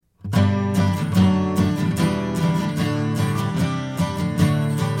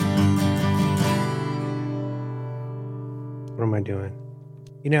am I doing?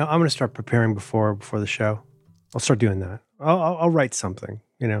 I'm going to start preparing before the show. I'll start doing that. I'll write something.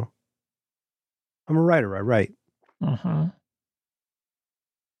 I'm a writer. I write. Mm-hmm. I'll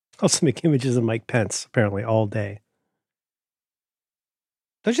also make images of Mike Pence apparently all day.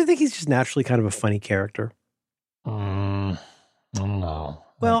 Don't you think he's just naturally kind of a funny character? No.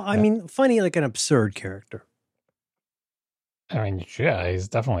 Well, I mean, funny like an absurd character. I mean, yeah, he's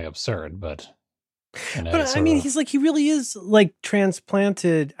definitely absurd, but I mean, he really is like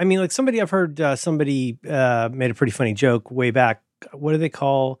transplanted. I mean, like I've heard somebody made a pretty funny joke way back. What do they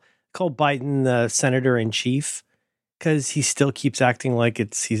call Biden the senator in chief? Because he still keeps acting like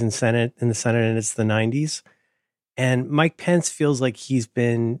he's in the Senate and it's the 90s. And Mike Pence feels like he's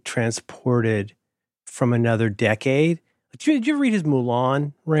been transported from another decade. Did you ever read his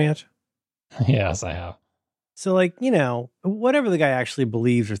Mulan rant? Yes, I have. So whatever the guy actually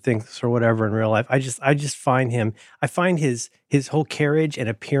believes or thinks or whatever in real life, I just find his whole carriage and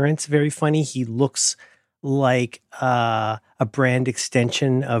appearance very funny. He looks like a brand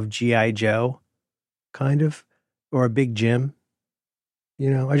extension of G.I. Joe, kind of, or a Big Jim.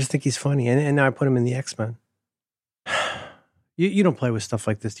 I just think he's funny. And now I put him in the X-Men. You don't play with stuff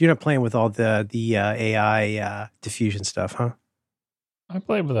like this. You're not playing with all the AI diffusion stuff, huh? I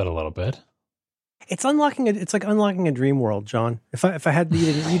played with it a little bit. It's like unlocking a dream world, John. If I had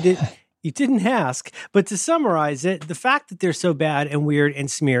you didn't ask, but to summarize it, the fact that they're so bad and weird and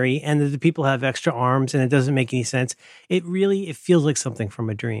smeary, and that the people have extra arms and it doesn't make any sense, it feels like something from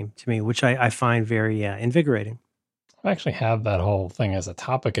a dream to me, which I find very invigorating. I actually have that whole thing as a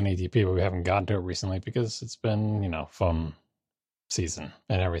topic in ATP, but we haven't gotten to it recently because it's been fun season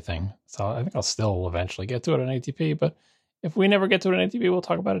and everything. So I think I'll still eventually get to it on ATP, but if we never get to it on ATP, we'll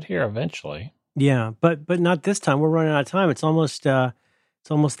talk about it here eventually. Yeah, but not this time. We're running out of time. It's almost the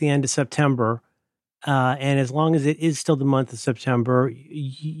end of September, and as long as it is still the month of September,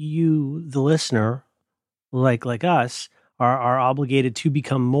 you, the listener, like us, are obligated to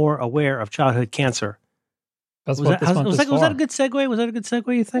become more aware of childhood cancer. Was that a good segue? Was that a good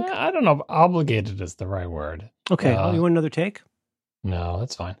segue? You think? I don't know if obligated is the right word. Okay, you want another take? No,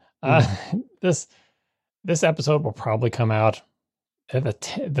 that's fine. This episode will probably come out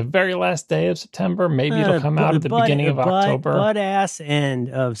at the very last day of September. Maybe it'll come out at the beginning of October. Butt-ass end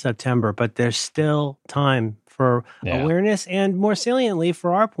of September, but there's still time for awareness and, more saliently,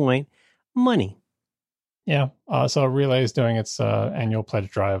 for our point, money. Yeah. So Relay is doing its annual pledge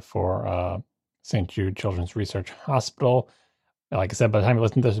drive for St. Jude Children's Research Hospital. Like I said, by the time you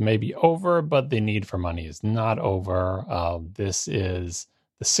listen to this, it may be over, but the need for money is not over. This is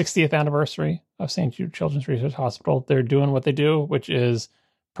the 60th anniversary of St. Jude Children's Research Hospital. They're doing what they do, which is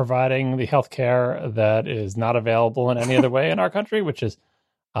providing the healthcare that is not available in any other way in our country, which is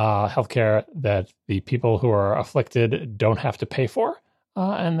healthcare that the people who are afflicted don't have to pay for,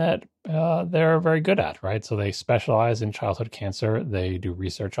 and that they're very good at, right? So they specialize in childhood cancer. They do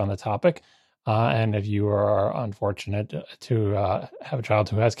research on the topic. And if you are unfortunate to have a child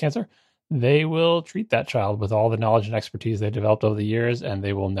who has cancer, they will treat that child with all the knowledge and expertise they developed over the years, and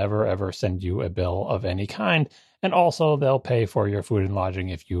they will never, ever send you a bill of any kind. And also, they'll pay for your food and lodging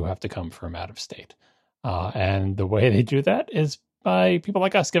if you have to come from out of state. And the way they do that is by people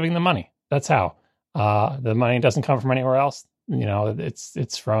like us giving them money. That's how. The money doesn't come from anywhere else.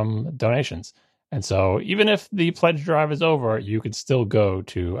 It's from donations. And so even if the pledge drive is over, you can still go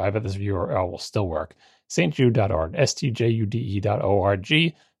to, I bet this URL will still work, stjude.org,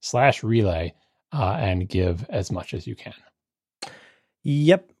 stjude.org/relay, and give as much as you can.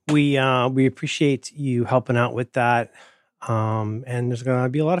 Yep. We appreciate you helping out with that. And there's going to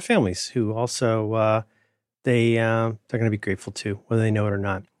be a lot of families who also, they're going to be grateful too, whether they know it or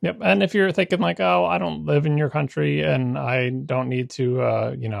not. Yep. And if you're thinking like, oh, I don't live in your country and I don't need to,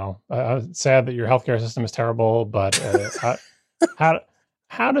 sad that your healthcare system is terrible, but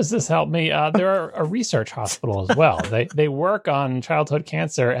how does this help me? They're a research hospital as well. They work on childhood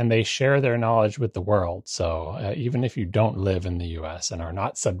cancer and they share their knowledge with the world. So even if you don't live in the U.S. and are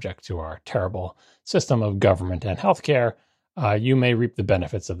not subject to our terrible system of government and healthcare, you may reap the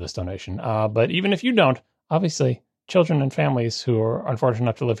benefits of this donation. But even if you don't, obviously, children and families who are unfortunate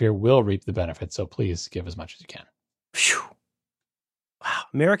enough to live here will reap the benefits. So please give as much as you can. Whew. Wow.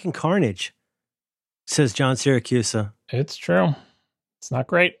 American carnage, says John Siracusa. It's true. It's not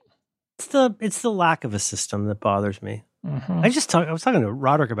great. It's the lack of a system that bothers me. Mm-hmm. I was talking to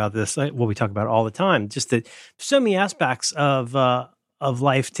Roderick about this. We talk about it all the time. Just that so many aspects of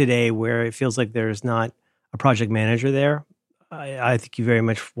life today where it feels like there's not a project manager there. I think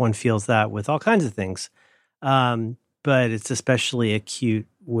one feels that with all kinds of things. But it's especially acute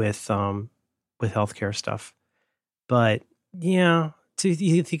with healthcare stuff. But Yeah. So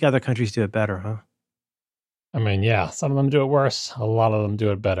you think other countries do it better, huh? I mean, yeah, some of them do it worse. A lot of them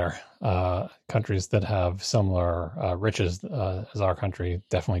do it better. Countries that have similar riches as our country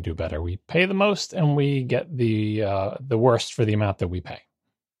definitely do better. We pay the most, and we get the worst for the amount that we pay.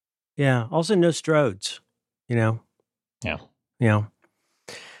 Yeah. Also, no strodes. You know. Yeah. Yeah.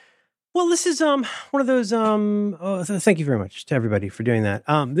 Well, this is one of those thank you very much to everybody for doing that.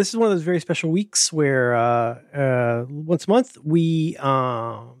 This is one of those very special weeks where once a month we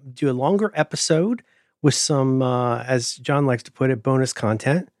do a longer episode with some as John likes to put it, bonus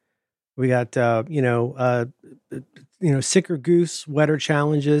content. We got sicker goose, wetter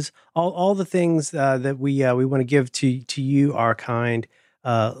challenges, all the things that we want to give to you, our kind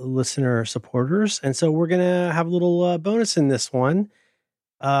listener supporters. And so we're gonna have a little bonus in this one.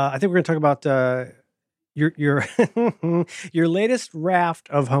 I think we're going to talk about your your latest raft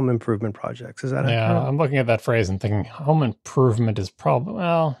of home improvement projects. Is that accurate? I'm looking at that phrase and thinking home improvement is probably,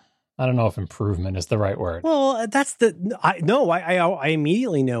 well, I don't know if improvement is the right word. Well, that's I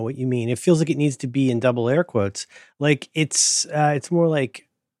immediately know what you mean. It feels like it needs to be in double air quotes. Like it's more like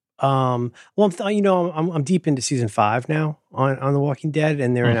I'm deep into season 5 now on The Walking Dead,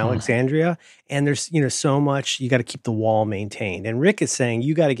 and they're in Alexandria, and there's so much you got to keep the wall maintained. And Rick is saying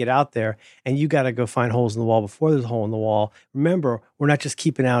you got to get out there and you got to go find holes in the wall before there's a hole in the wall. Remember, we're not just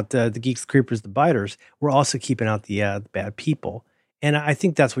keeping out the geeks, the creepers, the biters. We're also keeping out the bad people. And I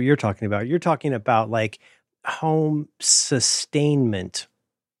think that's what you're talking about. You're talking about like home sustainment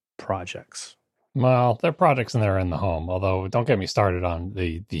projects. Well, they're projects and they're in the home. Although, don't get me started on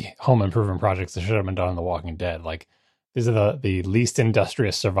the home improvement projects that should have been done in The Walking Dead. Like, these are the least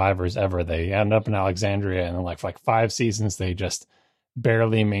industrious survivors ever. They end up in Alexandria, and in like 5 seasons, they just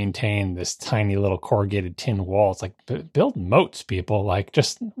barely maintain this tiny little corrugated tin wall. It's like, build moats, people. Like,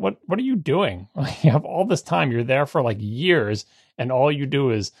 just what are you doing? Like, you have all this time. You're there for like years, and all you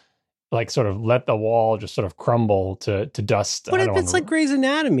do is like sort of let the wall just sort of crumble to dust. What if it's like Grey's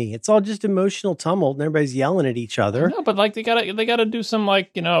Anatomy? It's all just emotional tumult and everybody's yelling at each other. No, but like they gotta do some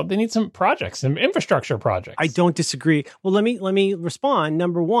they need some projects, some infrastructure projects. I don't disagree. Well, let me respond.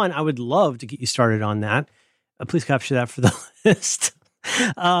 Number one, I would love to get you started on that. Please capture that for the list.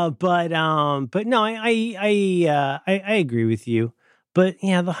 But no, I agree with you. But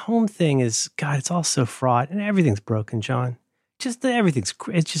yeah, the home thing is, God, it's all so fraught and everything's broken, John.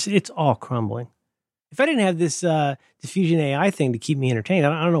 It's all crumbling. If I didn't have this diffusion AI thing to keep me entertained,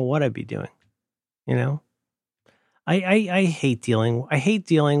 I don't know what I'd be doing. I hate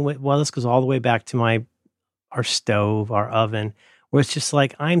dealing with, well, this goes all the way back to our stove, our oven, where it's just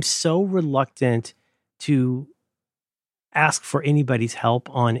like, I'm so reluctant to ask for anybody's help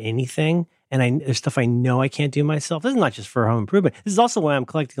on anything. And there's stuff I know I can't do myself. This is not just for home improvement. This is also why I'm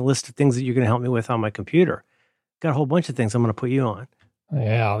collecting a list of things that you're going to help me with on my computer. Got a whole bunch of things I'm going to put you on.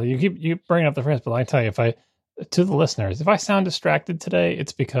 Yeah, you keep bringing up the phrase, but I tell you, to the listeners, if I sound distracted today,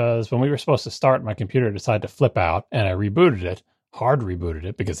 it's because when we were supposed to start, my computer decided to flip out, and I hard rebooted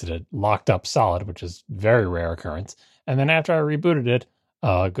it because it had locked up solid, which is very rare occurrence. And then after I rebooted it,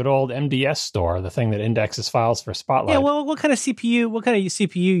 good old MDS store, the thing that indexes files for Spotlight. Yeah, well, what kind of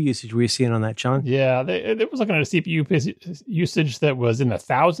CPU usage were you seeing on that, John? Yeah, it was looking at a CPU usage that was in the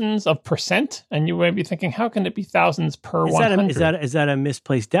thousands of percent, and you may be thinking, how can it be thousands per 100? Is that a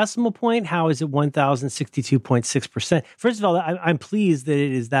misplaced decimal point? How is it 1062.6%? First of all, I'm pleased that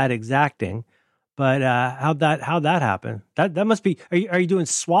it is that exacting, but how'd that happen? That must be. Are you doing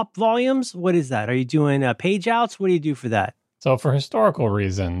swap volumes? What is that? Are you doing page outs? What do you do for that? So for historical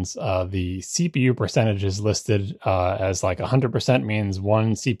reasons, the CPU percentage is listed as like 100% means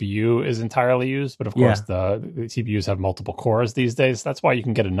one CPU is entirely used. But of course, the CPUs have multiple cores these days. That's why you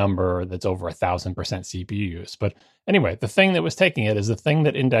can get a number that's over 1,000% CPU use. But anyway, the thing that was taking it is the thing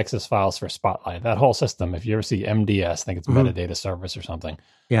that indexes files for Spotlight. That whole system, if you ever see MDS, I think it's metadata service or something.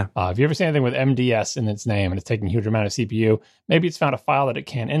 Yeah. If you ever see anything with MDS in its name and it's taking a huge amount of CPU, maybe it's found a file that it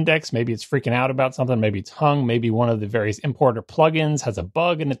can't index. Maybe it's freaking out about something. Maybe it's hung. Maybe one of the various importer plugins has a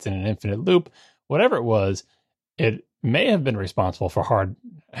bug and it's in an infinite loop. Whatever it was, it may have been responsible for hard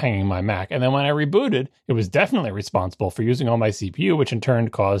hanging my Mac. And then when I rebooted, it was definitely responsible for using all my CPU, which in turn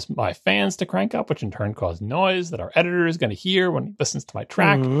caused my fans to crank up, which in turn caused noise that our editor is going to hear when he listens to my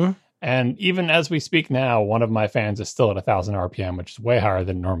track. Mm-hmm. And even as we speak now, one of my fans is still at 1,000 RPM, which is way higher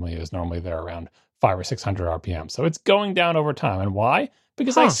than it normally is. Normally they're around 500 or 600 RPM. So it's going down over time. And why?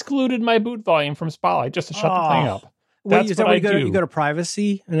 Because I excluded my boot volume from Spotlight just to shut the thing up. That's what I do. You go to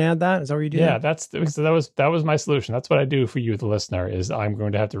privacy and add that? Is that where you do Yeah, that? that was my solution. That's what I do for you, the listener, is I'm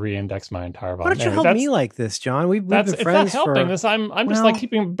going to have to re-index my entire volume. Why don't you help me like this, John? We've been friends it's not helping. for... This I'm just like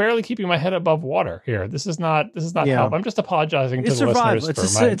barely keeping my head above water here. This is not help. I'm just apologizing to the listeners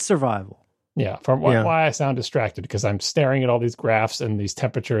it's survival. Yeah, why I sound distracted, because I'm staring at all these graphs and these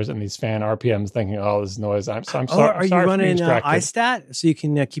temperatures and these fan RPMs, thinking, "Oh, this noise." I'm sorry. Are you running iStat so you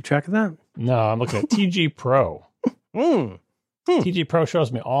can keep track of that? No, I'm looking at TG Pro. TG Pro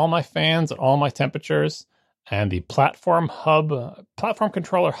shows me all my fans and all my temperatures, and the platform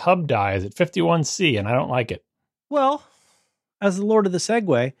controller hub die is at 51C, and I don't like it. Well, as the Lord of the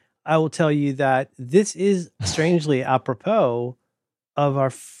Segway, I will tell you that this is strangely apropos of our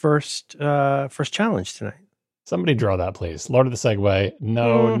first challenge tonight. Somebody draw that, please. Lord of the Segway.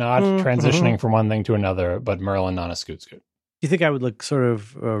 No, not transitioning from one thing to another, but Merlin on a scoot. You think I would look sort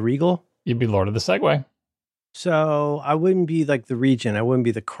of regal? You'd be Lord of the Segway. So I wouldn't be like the Regent. I wouldn't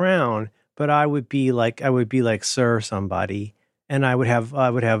be the Crown, but I would be like Sir somebody, and I would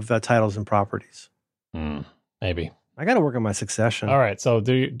have titles and properties. Maybe. I got to work on my succession. All right. So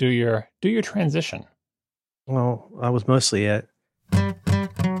do your transition. Well, that was mostly it.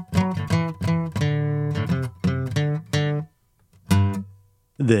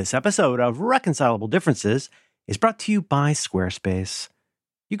 This episode of Reconcilable Differences is brought to you by Squarespace.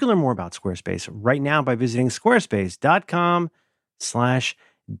 You can learn more about Squarespace right now by visiting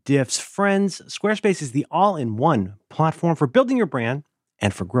squarespace.com/diffs. Friends, Squarespace is the all-in-one platform for building your brand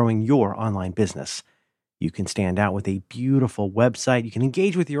and for growing your online business. You can stand out with a beautiful website. You can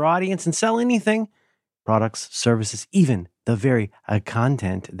engage with your audience and sell anything, products, services, even the very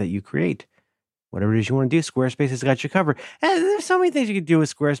content that you create. Whatever it is you want to do, Squarespace has got you covered. And there's so many things you can do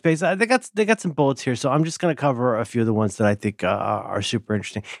with Squarespace. They got some bullets here, so I'm just going to cover a few of the ones that I think are super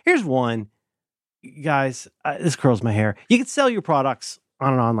interesting. Here's one. Guys, this curls my hair. You can sell your products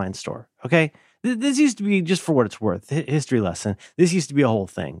on an online store, okay? This used to be, just for what it's worth, history lesson. This used to be a whole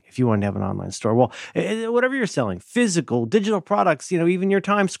thing if you wanted to have an online store. Well, whatever you're selling, physical, digital products, even your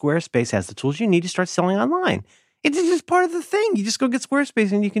time, Squarespace has the tools you need to start selling online. It's just part of the thing. You just go get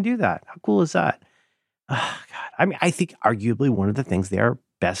Squarespace and you can do that. How cool is that? Oh, God. I mean, I think arguably one of the things they are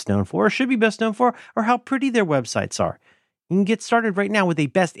best known for, or should be best known for, are how pretty their websites are. You can get started right now with a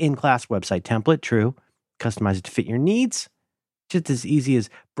best-in-class website template, true. Customize it to fit your needs. Just as easy as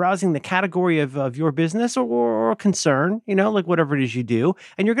browsing the category of your business or concern, like whatever it is you do.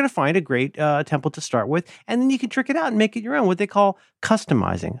 And you're going to find a great template to start with. And then you can trick it out and make it your own, what they call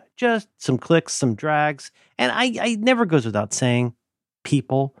customizing. Just some clicks, some drags. And I never goes without saying,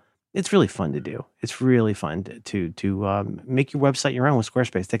 people, it's really fun to do. It's really fun to make your website your own with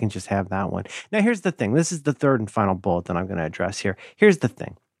Squarespace. They can just have that one. Now, here's the thing. This is the third and final bullet that I'm going to address here. Here's the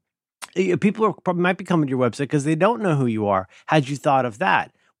thing. People might be coming to your website because they don't know who you are. Had you thought of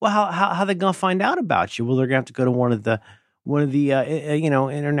that? Well, how are they going to find out about you? Well, they're going to have to go to one of the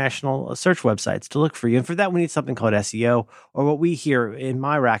international search websites to look for you. And for that, we need something called SEO, or what we here in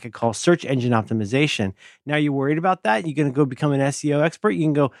my racket call search engine optimization. Now, you're worried about that? You're going to go become an SEO expert?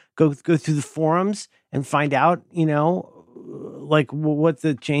 You can go through the forums and find out, like what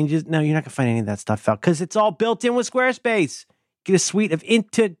the changes. No, you're not going to find any of that stuff out because it's all built in with Squarespace. Get a suite of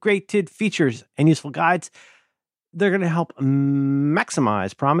integrated features and useful guides. They're going to help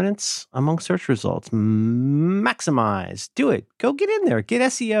maximize prominence among search results. Maximize. Do it. Go get in there. Get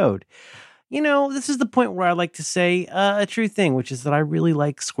SEO'd. This is the point where I like to say a true thing, which is that I really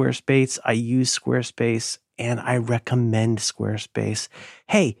like Squarespace. I use Squarespace, and I recommend Squarespace.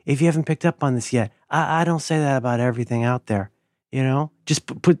 Hey, if you haven't picked up on this yet, I don't say that about everything out there. Just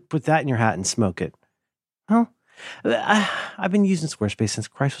put that in your hat and smoke it. Huh? I've been using Squarespace since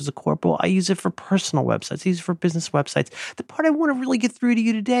Christ was a corporal. I use it for personal websites. I use it for business websites. The part I want to really get through to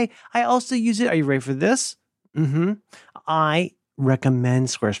you today, I also use it. Are you ready for this? I recommend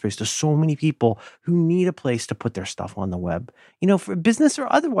Squarespace to so many people who need a place to put their stuff on the web, for business or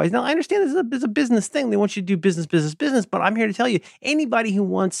otherwise. Now, I understand this is a business thing. They want you to do business, but I'm here to tell you, anybody who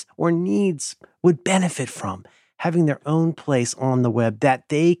wants or needs would benefit from having their own place on the web that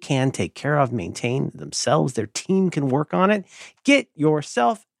they can take care of, maintain themselves. Their team can work on it. Get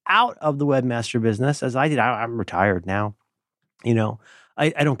yourself out of the webmaster business, as I did. I'm retired now.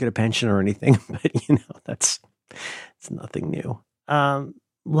 I don't get a pension or anything, but it's nothing new.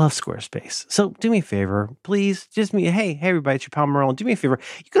 Love Squarespace. So do me a favor, please. Hey, everybody, it's your pal Merlin. Do me a favor.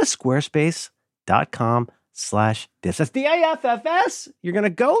 You go to squarespace.com/diffs. That's DIFFS. You're going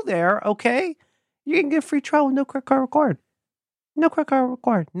to go there, okay? You can get a free trial with no credit card required. No credit card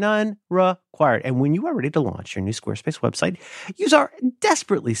required. None required. And when you are ready to launch your new Squarespace website, use our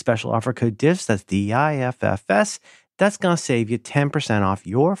desperately special offer code DIFFS. That's DIFFS. that's going to save you 10% off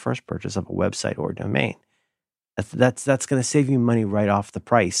your first purchase of a website or domain. That's going to save you money right off the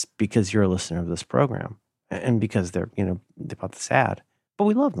price because you're a listener of this program and because they're bought this ad. But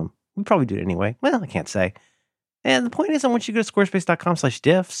we love them. We probably do it anyway. Well, I can't say. And the point is, I want you to go to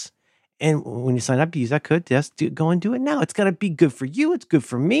squarespace.com/diffs. And when you sign up, use that code diffs. Go and do it now. It's going to be good for you. It's good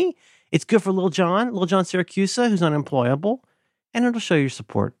for me. It's good for Lil John Siracusa, who's unemployable. And it'll show your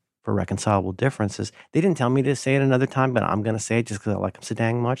support for reconcilable differences. They didn't tell me to say it another time, but I'm going to say it just because I like them so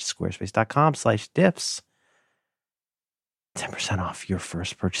dang much. Squarespace.com/diffs. 10% off your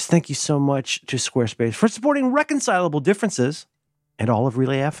first purchase. Thank you so much to Squarespace for supporting reconcilable differences and all of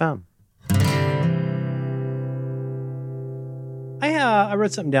Relay FM. I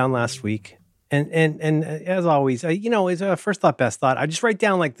wrote something down last week, and as always, it's a first thought, best thought. I just write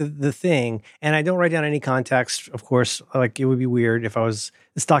down like the thing, and I don't write down any context. Of course, like it would be weird if this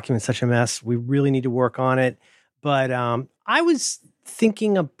document's such a mess. We really need to work on it. But I was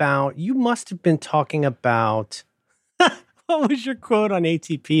thinking about, you must have been talking about. What was your quote on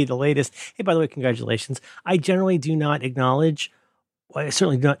ATP, the latest? Hey, by the way, congratulations. I generally do not acknowledge, I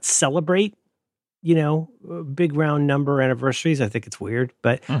certainly do not celebrate, big round number anniversaries. I think it's weird,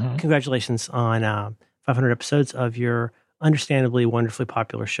 but congratulations on 500 episodes of your understandably, wonderfully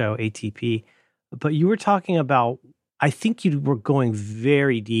popular show, ATP. But you were talking about, I think you were going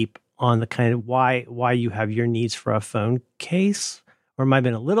very deep on the kind of why you have your needs for a phone case, or it might have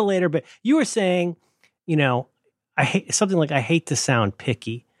been a little later, but you were saying, I hate something like, I hate to sound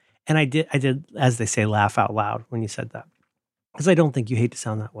picky. And I did, as they say, laugh out loud when you said that, because I don't think you hate to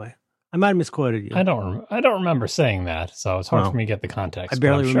sound that way. I might have misquoted you. I don't remember saying that, so it's hard for me to get the context. I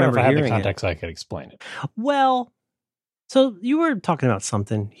barely remember if I had hearing the context, I could explain it. Well, so you were talking about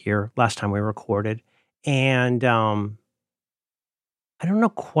something here last time we recorded, and I don't know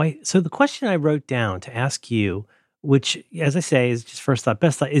quite. So the question I wrote down to ask you, which, as I say, is just first thought,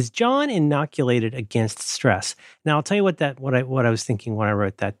 best thought, is John inoculated against stress? Now, I'll tell you what I was thinking when I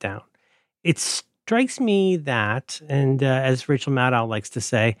wrote that down. It strikes me that, and as Rachel Maddow likes to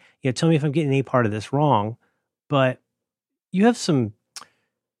say, tell me if I'm getting any part of this wrong, but you have some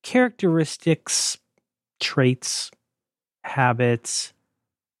characteristics, traits, habits,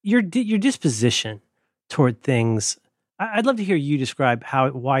 your disposition toward things. I'd love to hear you describe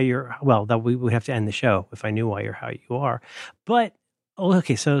that we would have to end the show if I knew how you are. But,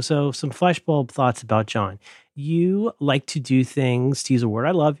 okay, so some flashbulb thoughts about John. You like to do things, to use a word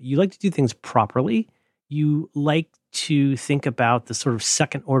I love, you like to do things properly. You like to think about the sort of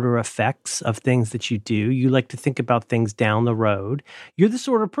second order effects of things that you do. You like to think about things down the road. You're the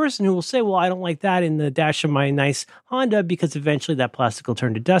sort of person who will say, well, I don't like that in the dash of my nice Honda because eventually that plastic will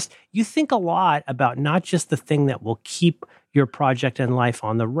turn to dust. You think a lot about not just the thing that will keep your project and life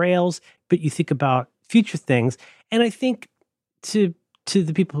on the rails, but you think about future things. And I think to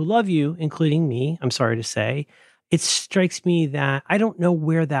the people who love you, including me, I'm sorry to say, it strikes me that I don't know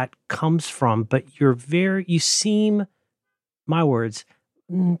where that comes from, but you seem, my words,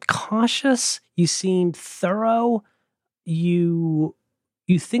 cautious. You seem thorough. You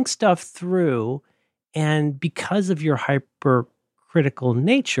think stuff through. And because of your hypercritical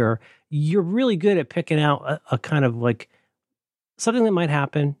nature, you're really good at picking out a kind of like something that might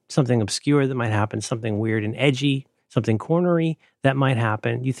happen, something obscure that might happen, something weird and edgy, something cornery that might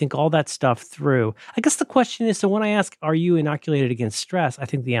happen. You think all that stuff through. I guess the question is, so when I ask, are you inoculated against stress? I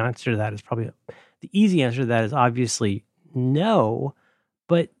think the answer to that is probably, the easy answer to that is obviously no.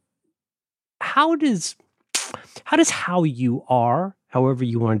 But how does how you are, however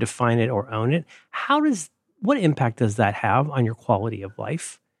you want to define it or own it, what impact does that have on your quality of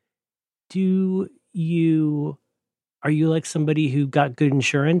life? Are you like somebody who got good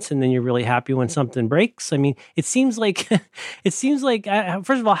insurance and then you're really happy when something breaks? I mean, it seems like,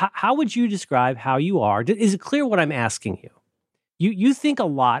 first of all, how would you describe how you are? Is it clear what I'm asking you? You think a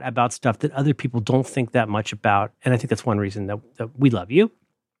lot about stuff that other people don't think that much about. And I think that's one reason that we love you.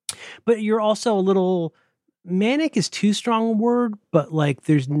 But you're also a little, manic is too strong a word, but like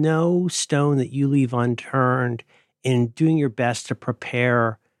there's no stone that you leave unturned in doing your best to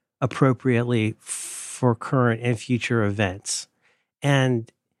prepare appropriately for current and future events.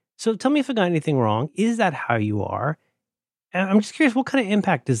 And so tell me if I got anything wrong. Is that how you are? And I'm just curious, what kind of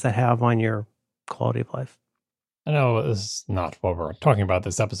impact does that have on your quality of life? I know this is not what we're talking about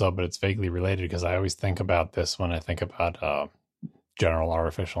this episode, but it's vaguely related because I always think about this when I think about general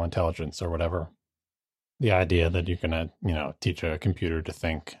artificial intelligence or whatever. The idea that you can, teach a computer to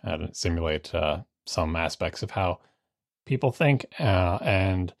think and simulate some aspects of how people think.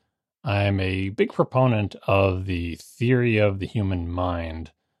 And I'm a big proponent of the theory of the human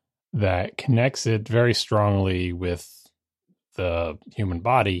mind that connects it very strongly with the human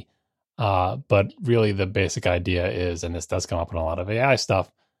body. But really the basic idea is, and this does come up in a lot of AI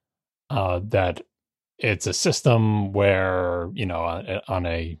stuff, that it's a system where, on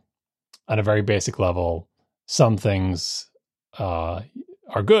a very basic level, some things are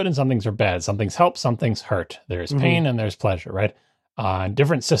good and some things are bad. Some things help, some things hurt. There's pain and there's pleasure, right?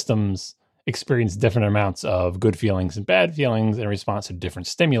 Different systems experience different amounts of good feelings and bad feelings in response to different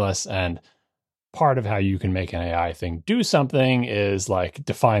stimulus. And part of how you can make an AI thing do something is like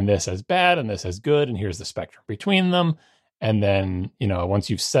define this as bad and this as good, and here's the spectrum between them. And then, once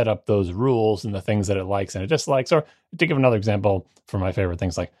you've set up those rules and the things that it likes and it dislikes, or to give another example for my favorite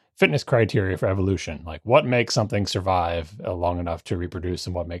things like fitness criteria for evolution, like what makes something survive long enough to reproduce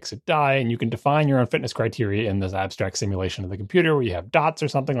and what makes it die. And you can define your own fitness criteria in this abstract simulation of the computer where you have dots or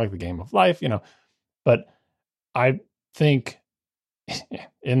something like the game of life, But I think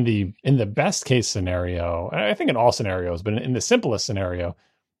in the best case scenario, I think in all scenarios, but in the simplest scenario,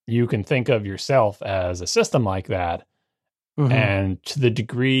 you can think of yourself as a system like that. And to the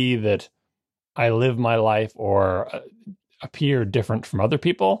degree that I live my life or appear different from other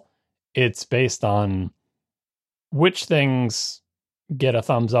people, it's based on which things get a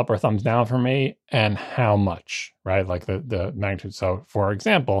thumbs up or thumbs down from me and how much, right? Like the magnitude. So for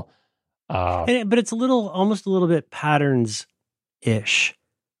example, but it's almost a little bit patterns-ish,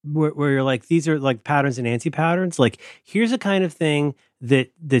 where you're like, these are like patterns and anti-patterns. Like, here's a kind of thing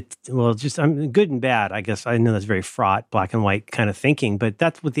that I'm good and bad. I guess I know that's very fraught, black and white kind of thinking, but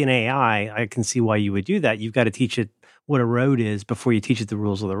that's within AI. I can see why you would do that. You've got to teach it what a road is before you teach it the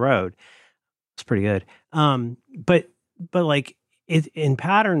rules of the road. It's pretty good. But like in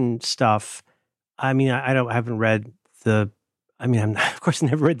pattern stuff, I mean, I haven't read I'm of course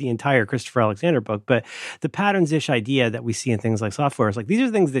never read the entire Christopher Alexander book, but the patterns-ish idea that we see in things like software is like, these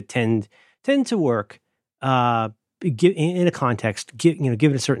are things that tend to work in a context,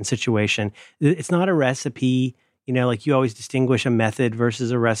 given a certain situation. It's not a recipe, like you always distinguish a method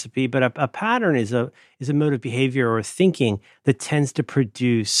versus a recipe, but a pattern is a mode of behavior or thinking that tends to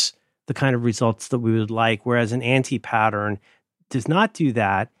produce the kind of results that we would like, whereas an anti-pattern does not do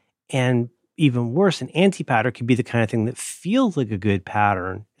that. And even worse, an anti-pattern could be the kind of thing that feels like a good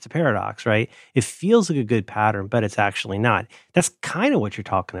pattern. It's a paradox, right? It feels like a good pattern, but it's actually not. That's kind of what you're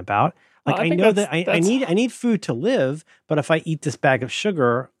talking about. Like, I know that I need food to live, but if I eat this bag of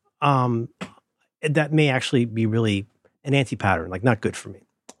sugar, that may actually be really an anti-pattern, like not good for me.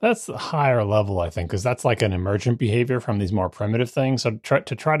 That's the higher level, I think, because that's like an emergent behavior from these more primitive things. So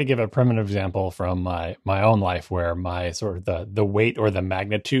to try to give a primitive example from my own life, where my sort of the weight or the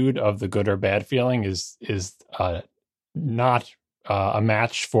magnitude of the good or bad feeling is not a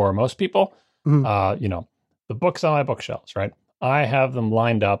match for most people. The books on my bookshelves, right? I have them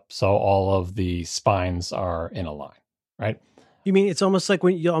lined up so all of the spines are in a line, right? You mean it's almost like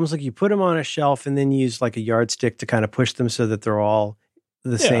you put them on a shelf and then use like a yardstick to kind of push them so that they're all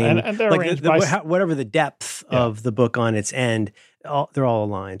the same, and they're like arranged whatever the depth of the book on its end, they're all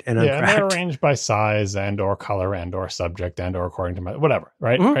aligned and uncracked. And they're arranged by size and or color and or subject and or according to my whatever,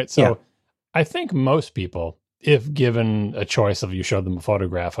 right? Right. So I think most people, if given a choice of, you showed them a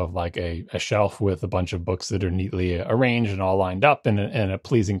photograph of like a shelf with a bunch of books that are neatly arranged and all lined up in a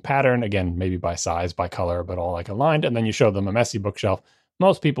pleasing pattern, again, maybe by size, by color, but all like aligned, and then you show them a messy bookshelf,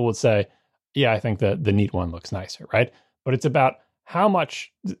 most people would say, yeah, I think that the neat one looks nicer, right? But it's about how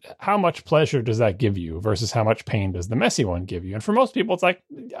much pleasure does that give you versus how much pain does the messy one give you? And for most people, it's like,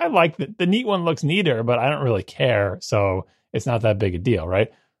 I like the neat one looks neater, but I don't really care, so it's not that big a deal, right?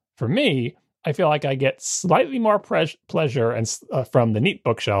 For me, I feel like I get slightly more pleasure and from the neat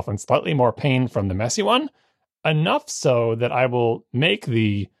bookshelf and slightly more pain from the messy one, enough so that I will make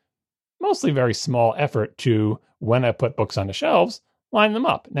the mostly very small effort to, when I put books on the shelves, line them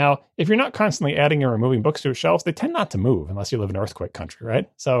up. Now, if you're not constantly adding and removing books to shelves, they tend not to move unless you live in earthquake country, right?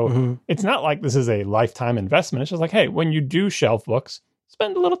 So it's not like this is a lifetime investment. It's just like, hey, when you do shelf books,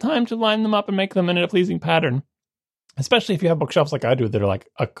 spend a little time to line them up and make them in a pleasing pattern. Especially if you have bookshelves like I do that are like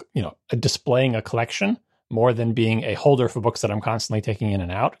displaying a collection more than being a holder for books that I'm constantly taking in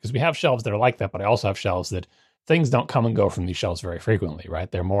and out. Because we have shelves that are like that, but I also have shelves that things don't come and go from these shelves very frequently, right?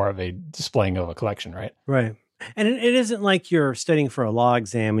 They're more of a displaying of a collection, right? Right. And it isn't like you're studying for a law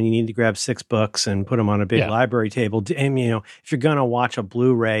exam and you need to grab 6 books and put them on a big library table. And, if you're going to watch a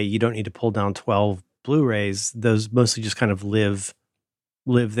Blu-ray, you don't need to pull down 12 Blu-rays. Those mostly just kind of live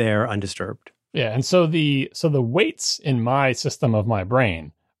there undisturbed. Yeah, and so the weights in my system of my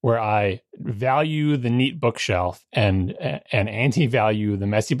brain, where I value the neat bookshelf and anti-value the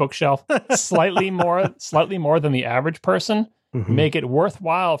messy bookshelf slightly more than the average person, make it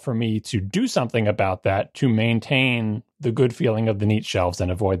worthwhile for me to do something about that to maintain the good feeling of the neat shelves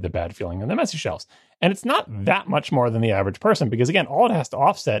and avoid the bad feeling of the messy shelves. And it's not that much more than the average person, because again, all it has to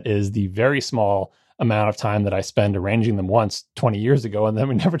offset is the very small amount of time that I spend arranging them once 20 years ago, and then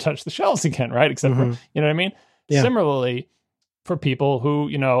we never touch the shelves again, right? Except for, you know what I mean? Yeah. Similarly, for people who,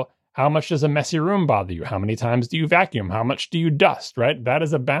 how much does a messy room bother you? How many times do you vacuum? How much do you dust, right? That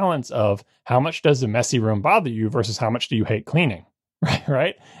is a balance of how much does a messy room bother you versus how much do you hate cleaning,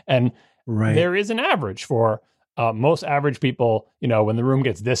 right? And there is an average for most average people, when the room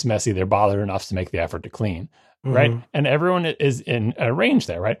gets this messy, they're bothered enough to make the effort to clean, right? And everyone is in a range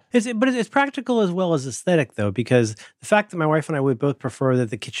there, right? But it's practical as well as aesthetic, though, because the fact that my wife and I would both prefer that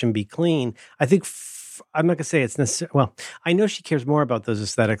the kitchen be clean, I think I'm not going to say it's necessary. Well, I know she cares more about those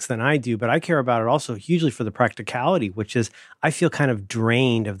aesthetics than I do, but I care about it also hugely for the practicality, which is I feel kind of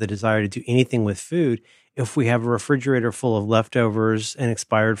drained of the desire to do anything with food if we have a refrigerator full of leftovers and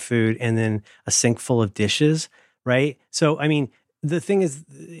expired food and then a sink full of dishes, right? So, I mean, the thing is,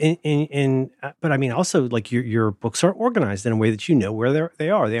 but I mean, also like your books are organized in a way that where they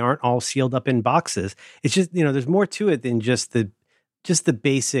are. They aren't all sealed up in boxes. It's just, there's more to it than just the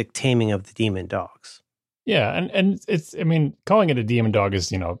basic taming of the demon dogs. Yeah, and it's, I mean, calling it a demon dog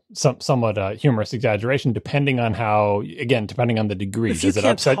is, somewhat humorous exaggeration, depending on the degree. If you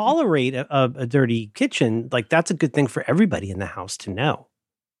can't tolerate a dirty kitchen, like that's a good thing for everybody in the house to know.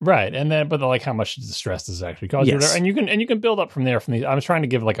 Right, and then, but like, how much the stress does it actually cause? Yes. And you can build up from there. I was trying to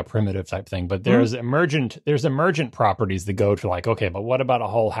give like a primitive type thing, but there's emergent properties that go to like, okay, but what about a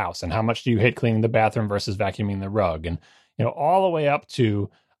whole house? And how much do you hate cleaning the bathroom versus vacuuming the rug? And all the way up to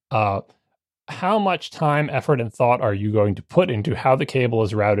how much time, effort, and thought are you going to put into how the cable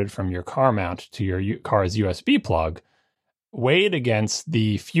is routed from your car mount to your car's USB plug, weighed against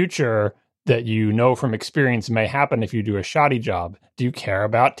the future that from experience may happen if you do a shoddy job. Do you care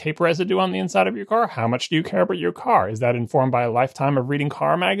about tape residue on the inside of your car? How much do you care about your car? Is that informed by a lifetime of reading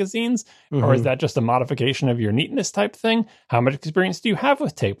car magazines? Or is that just a modification of your neatness type thing? How much experience do you have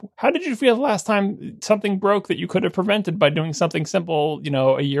with tape? How did you feel the last time something broke that you could have prevented by doing something simple,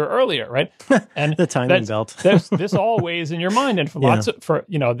 a year earlier, right? And the timing belt. This all weighs in your mind. And for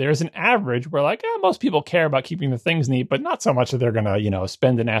there's an average where like, most people care about keeping the things neat, but not so much that they're going to,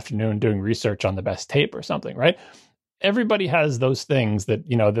 spend an afternoon doing research on the best tape or something, right? Everybody has those things that,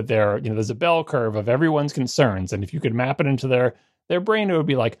 that there's a bell curve of everyone's concerns. And if you could map it into their brain, it would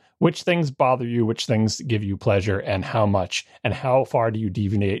be like, which things bother you, which things give you pleasure, and how much, and how far do you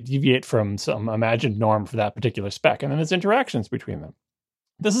deviate from some imagined norm for that particular spec. And then there's interactions between them.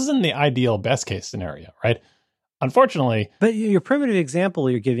 This isn't the ideal best case scenario, right? Unfortunately. But your primitive example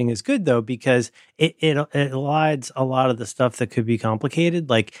you're giving is good, though, because it elides a lot of the stuff that could be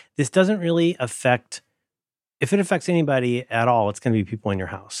complicated. Like, this doesn't really affect, if it affects anybody at all, it's going to be people in your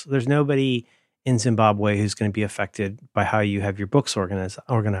house. There's nobody in Zimbabwe who's going to be affected by how you have your books organized.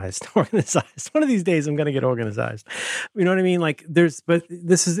 One of these days I'm going to get organized. You know what I mean? Like it's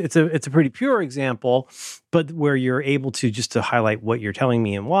a pretty pure example, but where you're able to just to highlight what you're telling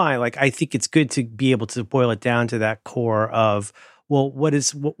me and why. Like, I think it's good to be able to boil it down to that core of, well,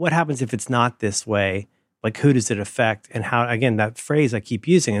 what happens if it's not this way? Like, who does it affect? And how, again, that phrase I keep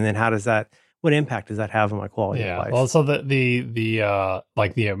using, and then what impact does that have on my quality of life? Well, so the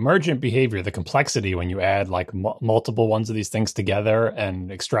like the emergent behavior, the complexity when you add like multiple ones of these things together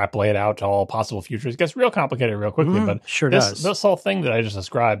and extrapolate out to all possible futures, gets real complicated real quickly. But this whole thing that I just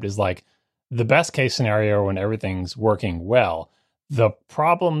described is like the best case scenario when everything's working well. The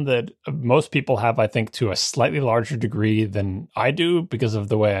problem that most people have, I think, to a slightly larger degree than I do because of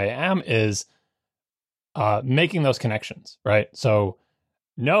the way I am, is making those connections, right? So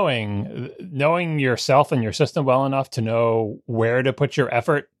knowing yourself and your system well enough to know where to put your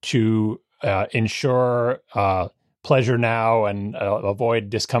effort to ensure pleasure now and avoid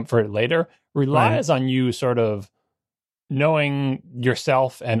discomfort later relies on you sort of knowing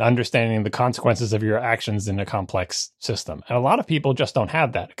yourself and understanding the consequences of your actions in a complex system. And a lot of people just don't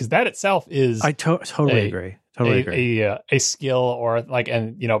have that, because that itself is totally agree. A skill, or like,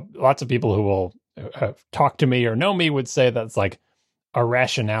 and lots of people who will talk to me or know me would say that's like a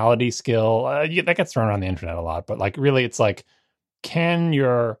rationality skill. That gets thrown around the internet a lot, but like really it's like, can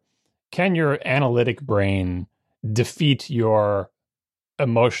your analytic brain defeat your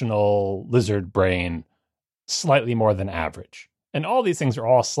emotional lizard brain slightly more than average? And all these things are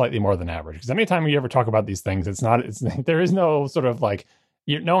all slightly more than average, because anytime you ever talk about these things, there is no sort of like,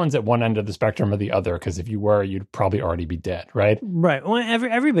 no one's at one end of the spectrum or the other, because if you were, you'd probably already be dead, right? Right. Well,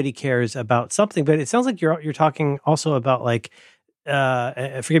 everybody cares about something, but it sounds like you're talking also about like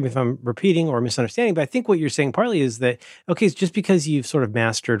forgive me if I'm repeating or misunderstanding, but I think what you're saying partly is that, okay, it's just because you've sort of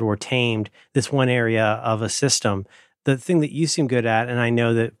mastered or tamed this one area of a system, the thing that you seem good at, and I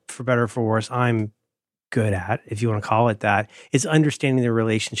know that for better or for worse, I'm good at, if you want to call it that, is understanding the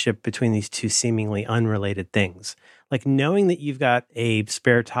relationship between these two seemingly unrelated things. Like knowing that you've got a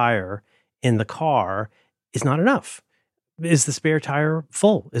spare tire in the car is not enough. Is the spare tire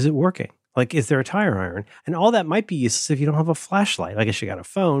full? Is it working? Like, is there a tire iron? And all that might be useless if you don't have a flashlight. I guess you got a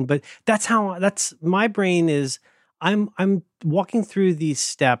phone, but that's my brain is. I'm walking through these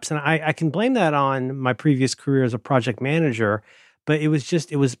steps, and I can blame that on my previous career as a project manager, but it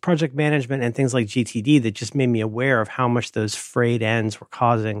was project management and things like GTD that just made me aware of how much those frayed ends were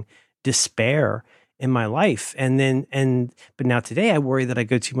causing despair in my life. But now today I worry that I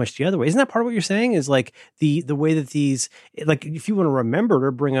go too much the other way. Isn't that part of what you're saying? Is like the way that these, like if you want to remember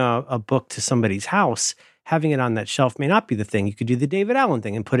to bring a book to somebody's house, having it on that shelf may not be the thing. You could do the David Allen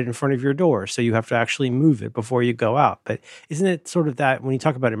thing and put it in front of your door. So you have to actually move it before you go out. But isn't it sort of that when you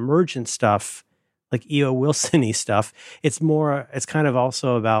talk about emergent stuff, like E.O. Wilson-y stuff, it's kind of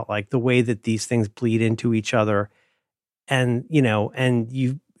also about like the way that these things bleed into each other. And,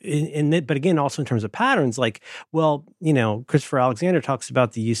 but again, also in terms of patterns, like, well, Christopher Alexander talks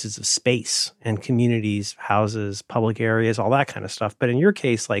about the uses of space and communities, houses, public areas, all that kind of stuff. But in your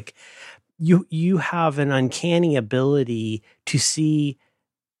case, like you have an uncanny ability to see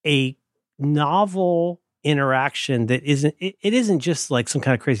a novel interaction that isn't just like some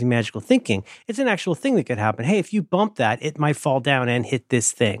kind of crazy magical thinking. It's an actual thing that could happen. Hey, if you bump that, it might fall down and hit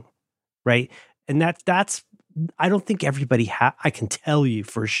this thing, right? And that's I don't think everybody I can tell you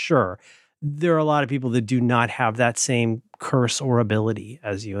for sure there are a lot of people that do not have that same curse or ability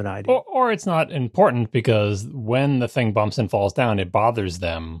as you and I do. Or it's not important because when the thing bumps and falls down, it bothers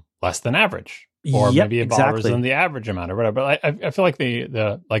them less than average. Or maybe it bothers them the average amount or whatever. But I feel like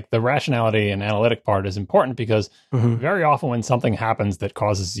the rationality and analytic part is important because very often when something happens that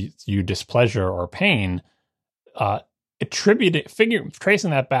causes you displeasure or pain,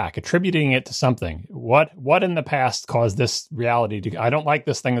 tracing that back, attributing it to something. What in the past caused this reality to? I don't like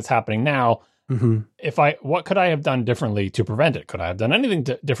this thing that's happening now. What could I have done differently to prevent it? Could I have done anything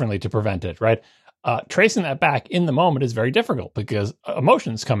differently to prevent it? Right. Tracing that back in the moment is very difficult because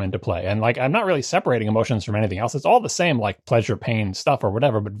emotions come into play. And like, I'm not really separating emotions from anything else. It's all the same, like pleasure, pain, stuff or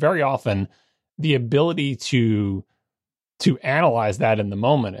whatever. But very often the ability to analyze that in the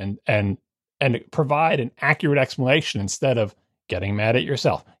moment and provide an accurate explanation instead of getting mad at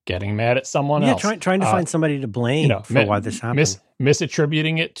yourself, getting mad at someone else. Trying to find somebody to blame for why this happened.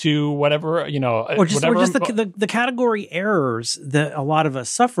 Misattributing it to whatever, or just the category errors that a lot of us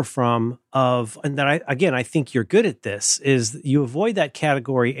suffer from and that I think you're good at this, is you avoid that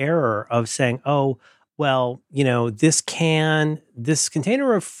category error of saying, oh, well, this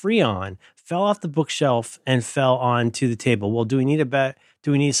container of Freon fell off the bookshelf and fell onto the table. Well, do we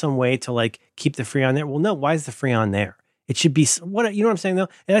need some way to like keep the Freon there? Well, no, why is the Freon there? It should be what I'm saying though.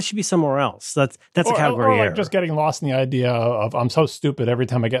 That should be somewhere else. That's a category error. Like just getting lost in the idea of I'm so stupid. Every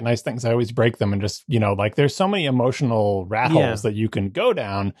time I get nice things, I always break them, and just like there's so many emotional rat holes that you can go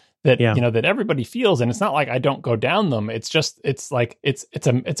down that that everybody feels, and it's not like I don't go down them. It's just it's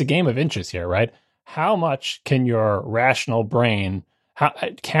a game of inches here, right? How much can your rational brain?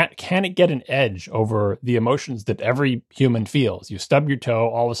 Can it get an edge over the emotions that every human feels? You stub your toe,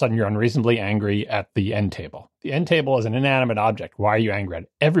 all of a sudden you're unreasonably angry at the end table. The end table is an inanimate object. Why are you angry at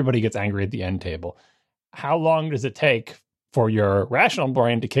it? Everybody gets angry at the end table. How long does it take for your rational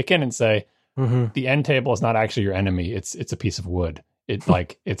brain to kick in and say, the end table is not actually your enemy. It's a piece of wood. And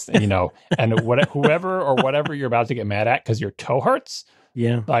whoever or whatever you're about to get mad at because your toe hurts.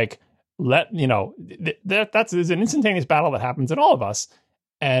 Yeah. Like, that's an instantaneous battle that happens in all of us.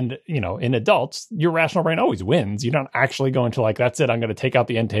 And, in adults, your rational brain always wins. You don't actually go into like, that's it, I'm going to take out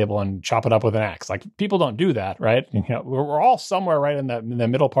the end table and chop it up with an axe. Like, people don't do that, right? We're all somewhere right in the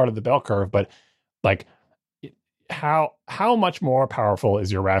middle part of the bell curve. But like, how much more powerful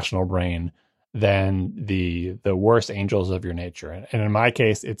is your rational brain than the worst angels of your nature? And in my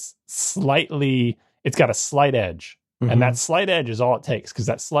case, it's got a slight edge. And that slight edge is all it takes, because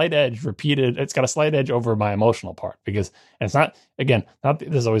that slight edge it's got a slight edge over my emotional part, and it's not, again,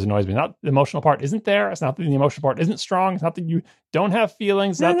 this always annoys me, not the emotional part isn't there. It's not that the emotional part isn't strong. It's not that you don't have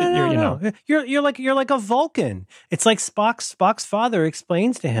feelings. You're like a Vulcan. It's like Spock's father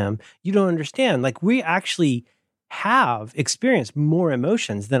explains to him, you don't understand. Like, we actually have experienced more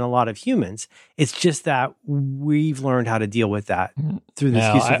emotions than a lot of humans. It's just that we've learned how to deal with that through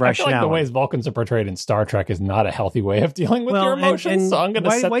this use of rationality. I feel like the ways Vulcans are portrayed in Star Trek is not a healthy way of dealing with your emotions. So I'm going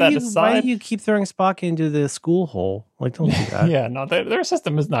to set that aside. Why do you keep throwing Spock into the school hole? Like, don't do that. Yeah, no, their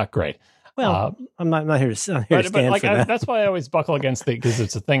system is not great. Well, I'm not here to stand for that. That's why I always buckle against it, because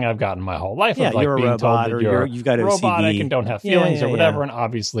it's a thing I've gotten my whole life. Yeah, of, like, you're a being robot, told that you've got OCD. robotic and don't have feelings or whatever, and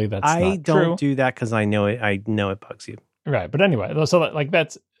obviously that's not true. I don't do that because I know it bugs you. Right, but anyway, so like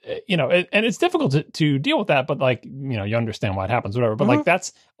that's, and it's difficult to deal with that, but like, you understand why it happens, whatever. But like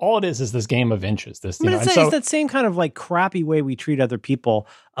that's all it is this game of inches. It's that same kind of like crappy way we treat other people.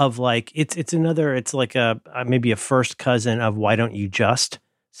 Of like it's like maybe a first cousin of why don't you just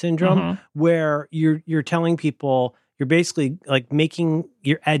syndrome, where you're telling people, you're basically like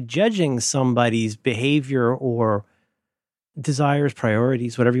you're adjudging somebody's behavior or desires,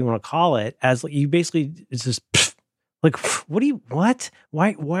 priorities, whatever you want to call it, as like, you basically, it's just like, why do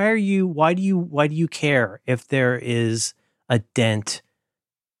you care if there is a dent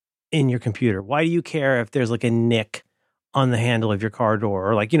in your computer? Why do you care if there's like a nick on the handle of your car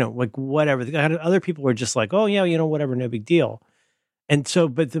door, or like, like whatever? Other people were just like, oh yeah, whatever, no big deal. And so,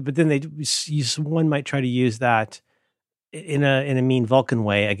 but then one might try to use that in a mean Vulcan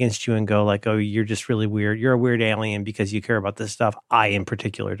way against you and go like, oh, you're just really weird. You're a weird alien because you care about this stuff I in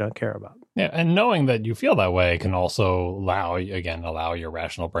particular don't care about. Yeah, and knowing that you feel that way can also allow your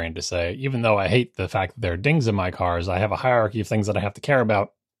rational brain to say, even though I hate the fact that there are dings in my cars, I have a hierarchy of things that I have to care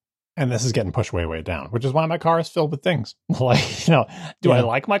about, and this is getting pushed way, way down, which is why my car is filled with things. Like, I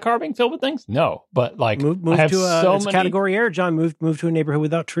like my car being filled with things? No, but like, move I have to so many category air, John. Move to a neighborhood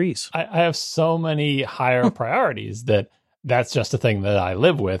without trees. I have so many higher priorities that's just a thing that I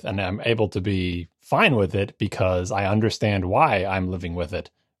live with, and I'm able to be fine with it because I understand why I'm living with it.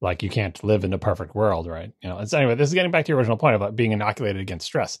 Like, you can't live in a perfect world, right? So anyway, this is getting back to your original point about being inoculated against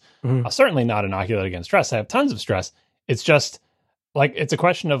stress. I'm certainly not inoculated against stress. I have tons of stress. It's just like, it's a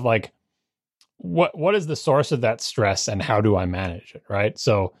question of like, what is the source of that stress and how do I manage it, right?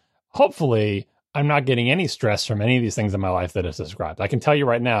 So hopefully I'm not getting any stress from any of these things in my life that is described. I can tell you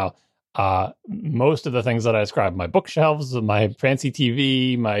right now, most of the things that I described, my bookshelves, my fancy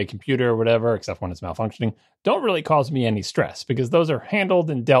TV, my computer, whatever, except when it's malfunctioning, don't really cause me any stress because those are handled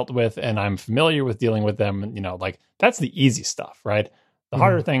and dealt with, and I'm familiar with dealing with them. Like, that's the easy stuff, right? The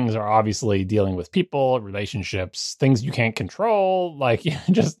harder things are obviously dealing with people, relationships, things you can't control, like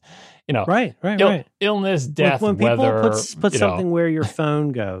just, right. Illness, death, when weather. People put something where your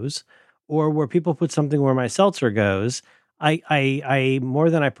phone goes, or where people put something where my seltzer goes, I more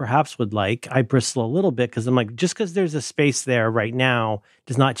than I perhaps would like, I bristle a little bit because I'm like, just because there's a space there right now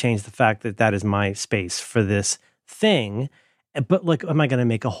does not change the fact that is my space for this thing. But like, am I going to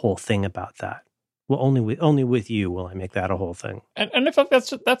make a whole thing about that? Well, only with you will I make that a whole thing. And if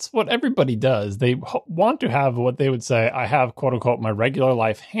that's what everybody does. They want to have what they would say, I have, quote unquote, my regular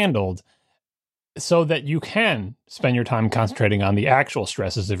life handled, so that you can spend your time concentrating on the actual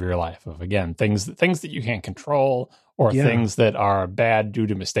stresses of your life. Of, again, things that you can't control, or things that are bad due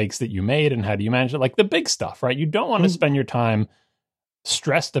to mistakes that you made, and how do you manage it? Like the big stuff, right? You don't want to spend your time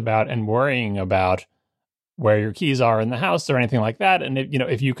stressed about and worrying about where your keys are in the house or anything like that. And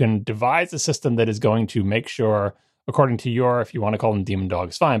if you can devise a system that is going to make sure, according to your, if you want to call them demon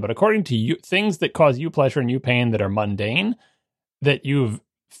dogs, fine, but according to you, things that cause you pleasure and you pain that are mundane, that you've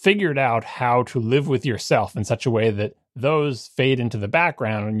figured out how to live with yourself in such a way that those fade into the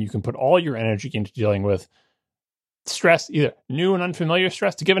background, and you can put all your energy into dealing with stress, either new and unfamiliar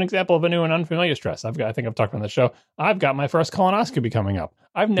stress. To give an example of a new and unfamiliar stress, I think I've talked on the show, I've got my first colonoscopy coming up.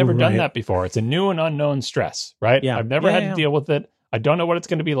 I've never done that before. It's a new and unknown stress, right? Yeah. I've never had to deal with it. I don't know what it's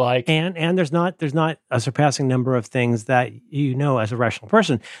going to be like. And there's not a surpassing number of things that, as a rational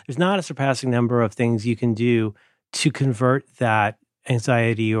person, there's not a surpassing number of things you can do to convert that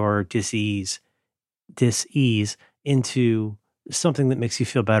anxiety or dis-ease into something that makes you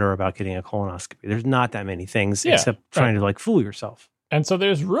feel better about getting a colonoscopy. There's not that many things except trying to like fool yourself. And so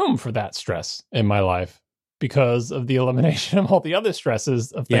there's room for that stress in my life because of the elimination of all the other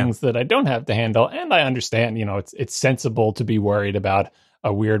stresses of things that I don't have to handle. And I understand, it's sensible to be worried about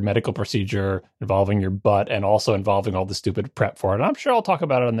a weird medical procedure involving your butt and also involving all the stupid prep for it. I'm sure I'll talk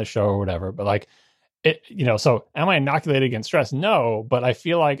about it on the show or whatever, but like, so am I inoculated against stress? No, but I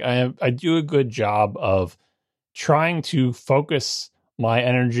feel like I do a good job of trying to focus my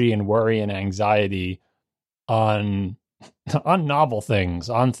energy and worry and anxiety on novel things,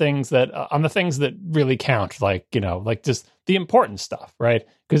 on the things that really count, like just the important stuff, right?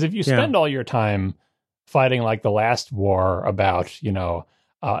 Because if you spend all your time fighting like the last war about,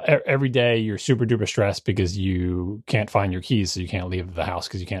 every day you're super duper stressed because you can't find your keys, so you can't leave the house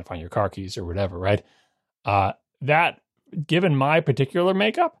because you can't find your car keys or whatever, right? That, given my particular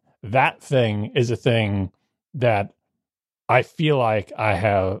makeup, that thing is a thing that I feel like I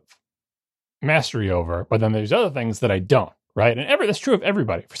have mastery over, but then there's other things that I don't, right? And that's true of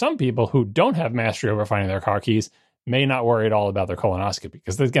everybody. For some people who don't have mastery over finding their car keys, may not worry at all about their colonoscopy,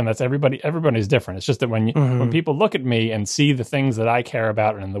 because again, that's everybody's different. It's just that when people look at me and see the things that I care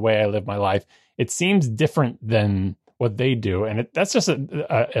about and the way I live my life, it seems different than what they do. And that's just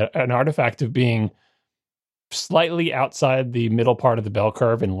an artifact of being slightly outside the middle part of the bell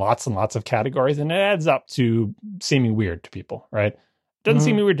curve in lots and lots of categories. And it adds up to seeming weird to people, right? It doesn't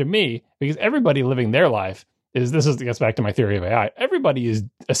seem weird to me, because everybody living their life gets back to my theory of AI. Everybody is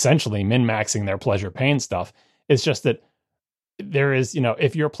essentially min-maxing their pleasure pain stuff. It's just that there is,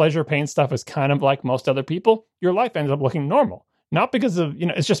 if your pleasure pain stuff is kind of like most other people, your life ends up looking normal. Not because of,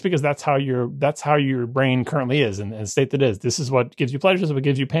 it's just because that's how your brain currently is and the state that is. This is what gives you pleasure. This is what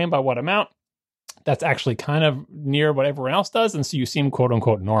gives you pain by what amount. That's actually kind of near what everyone else does. And so you seem quote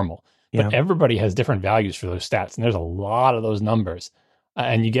unquote normal. Yeah. But everybody has different values for those stats. And there's a lot of those numbers.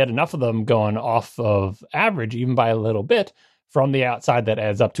 And you get enough of them going off of average, even by a little bit, from the outside, that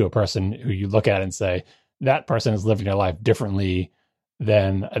adds up to a person who you look at and say, that person is living their life differently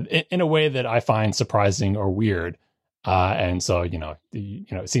than in a way that I find surprising or weird. And so,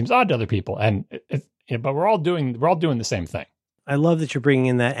 it seems odd to other people, but we're all doing the same thing. I love that you're bringing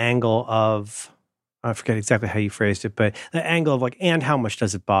in that angle of, I forget exactly how you phrased it, but the angle of and how much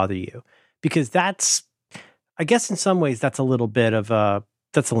does it bother you? Because that's, I guess in some ways that's a little bit of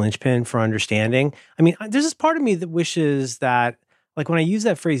that's a linchpin for understanding. I mean, there's this part of me that wishes that, when I use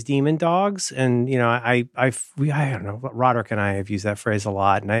that phrase "demon dogs," and I don't know, Roderick and I have used that phrase a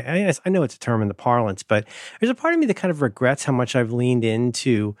lot, and I know it's a term in the parlance, but there's a part of me that kind of regrets how much I've leaned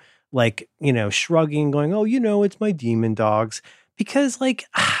into shrugging, going, "Oh, it's my demon dogs," because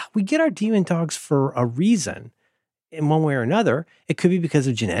we get our demon dogs for a reason. In one way or another. It could be because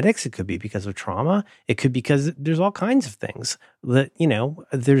of genetics. It could be because of trauma. It could be because there's all kinds of things that,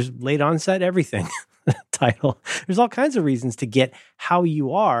 there's late onset everything title. There's all kinds of reasons to get how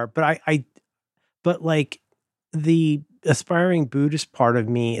you are. But but the aspiring Buddhist part of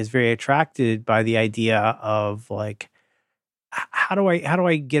me is very attracted by the idea of how do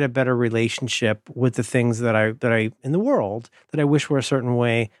I get a better relationship with the things that I in the world that I wish were a certain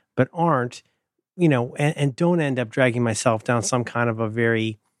way, but aren't, and don't end up dragging myself down some kind of a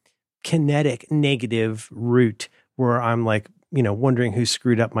very kinetic negative route where I'm wondering who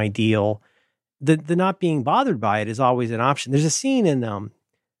screwed up my deal. The not being bothered by it is always an option. There's a scene in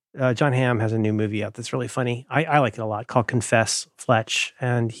John Hamm has a new movie out that's really funny. I like it a lot, called Confess, Fletch,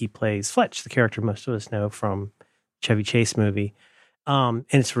 and he plays Fletch, the character most of us know from Chevy Chase movie. And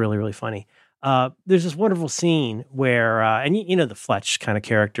it's really, really funny. There's this wonderful scene where, and the Fletch kind of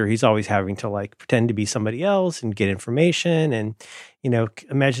character, he's always having to pretend to be somebody else and get information, and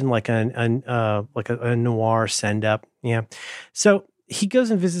imagine a noir send up, yeah. So he goes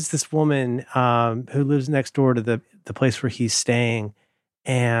and visits this woman who lives next door to the place where he's staying,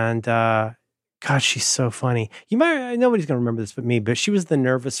 and God, she's so funny. Nobody's gonna remember this but me, but she was the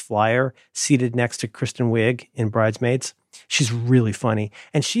nervous flyer seated next to Kristen Wiig in Bridesmaids. She's really funny.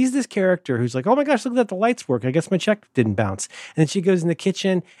 And she's this character who's like, oh my gosh, look at that, the lights work. I guess my check didn't bounce. And then she goes in the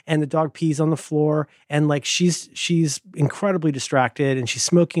kitchen and the dog pees on the floor. And she's incredibly distracted and she's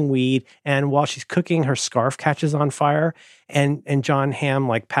smoking weed. And while she's cooking, her scarf catches on fire. And John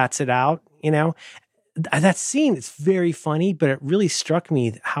Hamm pats it out, That scene, it's very funny, but it really struck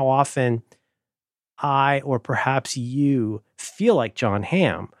me how often I, or perhaps you, feel like John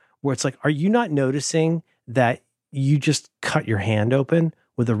Hamm, where it's are you not noticing that you just cut your hand open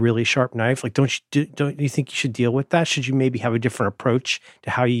with a really sharp knife? Don't you think you should deal with that? Should you maybe have a different approach to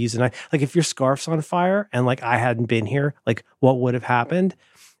how you use a knife? If your scarf's on fire and I hadn't been here, what would have happened?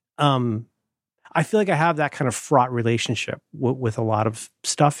 I feel like I have that kind of fraught relationship with a lot of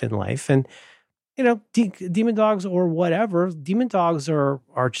stuff in life. And, demon dogs or whatever, demon dogs are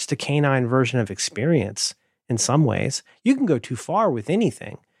just a canine version of experience in some ways. You can go too far with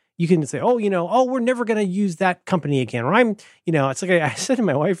anything. You can say, we're never going to use that company again. Or it's like I said to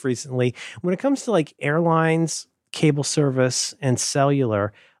my wife recently, when it comes to airlines, cable service, and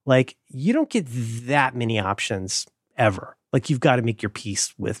cellular, you don't get that many options ever. You've got to make your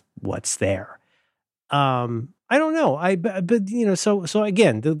peace with what's there. I don't know. So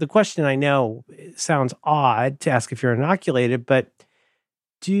again, the question, I know sounds odd to ask if you're inoculated, but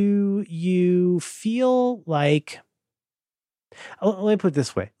do you feel let me put it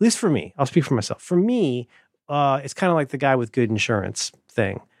this way, at least for me, I'll speak for myself. For me, it's kind of like the guy with good insurance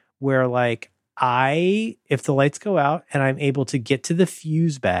thing, where like if the lights go out and I'm able to get to the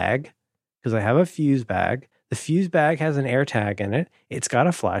fuse bag, because I have a fuse bag, the fuse bag has an air tag in it. It's got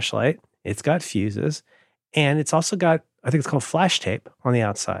a flashlight. It's got fuses, and it's also got, I think it's called flash tape on the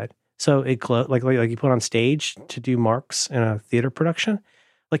outside. So it glow like you put on stage to do marks in a theater production,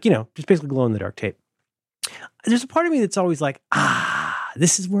 like, just basically glow in the dark tape. There's a part of me that's always like,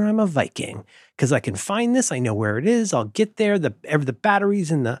 this is where I'm a Viking, because I can find this. I know where it is. I'll get there. The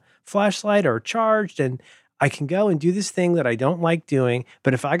batteries in the flashlight are charged, and I can go and do this thing that I don't like doing.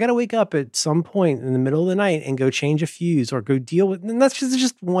 But if I got to wake up at some point in the middle of the night and go change a fuse or go deal with, and that's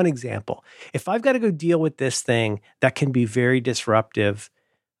just one example. If I've got to go deal with this thing, that can be very disruptive.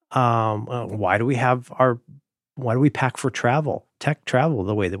 Why do we pack for tech travel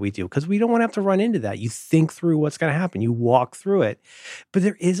the way that we do? Because we don't want to have to run into that. You think through what's going to happen. You walk through it. But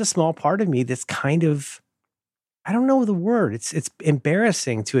there is a small part of me that's kind of, I don't know the word. It's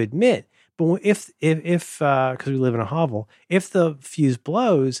embarrassing to admit. But if because we live in a hovel, if the fuse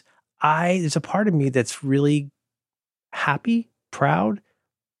blows, there's a part of me that's really happy, proud,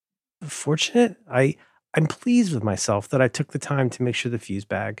 fortunate. I'm pleased with myself that I took the time to make sure the fuse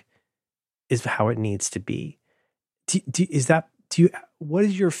bag is how it needs to be. What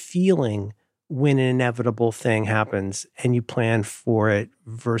is your feeling when an inevitable thing happens and you plan for it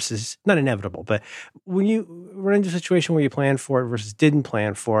versus not inevitable, but when you run into a situation where you plan for it versus didn't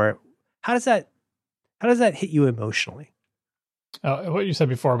plan for it, how does that hit you emotionally? What you said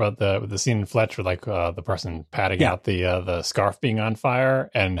before about the scene in Fletch with like the person patting out the scarf being on fire,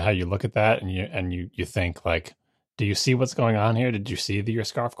 and how you look at that and you think like, do you see what's going on here? Did you see your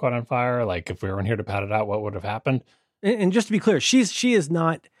scarf caught on fire? Like, if we were in here to pat it out, what would have happened? And just to be clear, she's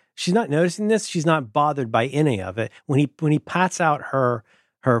not noticing this. She's not bothered by any of it. When he pats out her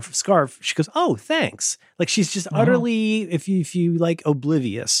scarf, she goes, "Oh, thanks." Like, she's just utterly, if you like,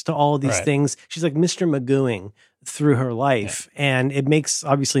 oblivious to all of these things. She's like Mr. Magooing through her life, and it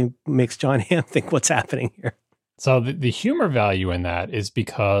obviously makes John Hamm think, what's happening here. So the humor value in that is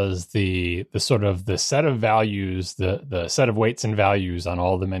because the sort of the set of values, the set of weights and values on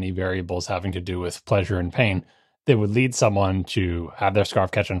all the many variables having to do with pleasure and pain that would lead someone to have their scarf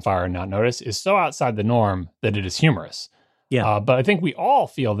catch on fire and not notice is so outside the norm that it is humorous. Yeah. But I think we all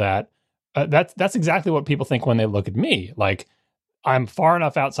feel that. That's exactly what people think when they look at me. Like, I'm far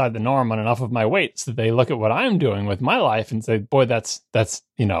enough outside the norm on enough of my weights that they look at what I'm doing with my life and say, boy, that's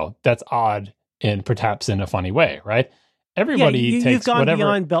odd, and perhaps in a funny way, right? Everybody takes you've gone whatever,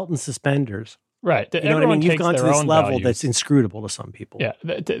 beyond belt and suspenders. Right. You know what I mean? You've gone to this level that's inscrutable to some people. Yeah.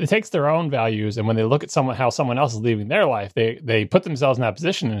 It takes their own values. And when they look at how someone else is living their life, they put themselves in that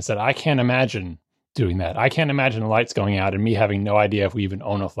position and said, I can't imagine doing that. I can't imagine the lights going out and me having no idea if we even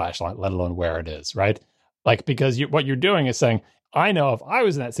own a flashlight, let alone where it is. Right. Like, because what you're doing is saying, I know if I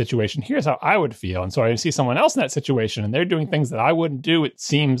was in that situation, here's how I would feel. And so I see someone else in that situation and they're doing things that I wouldn't do. It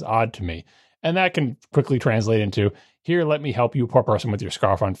seems odd to me. And that can quickly translate into, here, let me help you, poor person, with your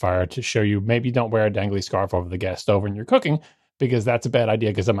scarf on fire, to show you maybe don't wear a dangly scarf over the gas stove when you're cooking, because that's a bad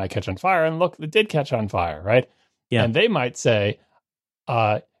idea because it might catch on fire. And look, it did catch on fire, right? Yeah. And they might say,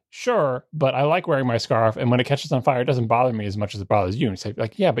 sure, but I like wearing my scarf. And when it catches on fire, it doesn't bother me as much as it bothers you. And you say,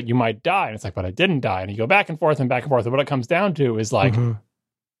 like, yeah, but you might die. And it's like, but I didn't die. And you go back and forth and back and forth. And what it comes down to is like,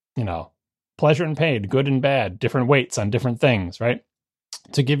 pleasure and pain, good and bad, different weights on different things, right?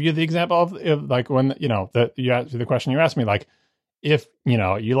 To give you the example of like when, the question you asked me, like, if, you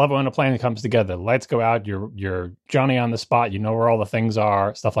love it when a plan comes together, the lights go out, you're Johnny on the spot, you know where all the things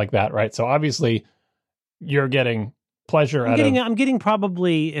are, stuff like that, right? So obviously you're getting pleasure I'm getting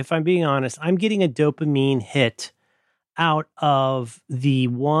probably, if I'm being honest, I'm getting a dopamine hit out of the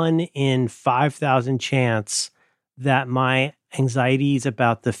 1 in 5,000 chance that my anxieties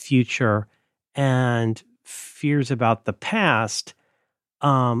about the future and fears about the past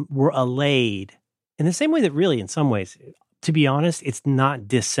were allayed in the same way that really, in some ways, to be honest, it's not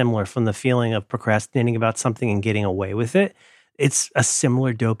dissimilar from the feeling of procrastinating about something and getting away with it. It's a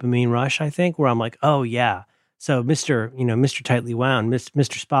similar dopamine rush, I think, where I'm like, oh yeah, so Mr. Tightly Wound,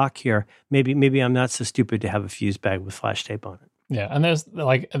 Mr. Spock here, maybe I'm not so stupid to have a fuse bag with flash tape on it. Yeah, and there's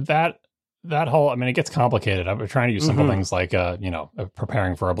like that whole, I mean, it gets complicated. I'm trying to use simple things like,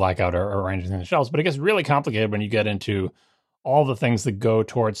 preparing for a blackout or arranging the shelves, but it gets really complicated when you get into all the things that go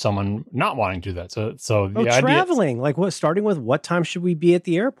towards someone not wanting to do that. So the idea, traveling, like starting with what time should we be at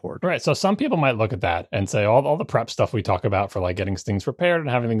the airport? Right. So some people might look at that and say all the prep stuff we talk about for like getting things prepared and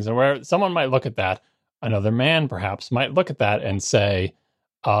having things aware. Someone might look at that. Another man perhaps might look at that and say,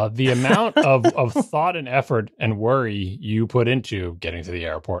 The amount of thought and effort and worry you put into getting to the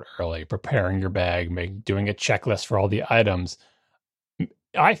airport early, preparing your bag, doing a checklist for all the items,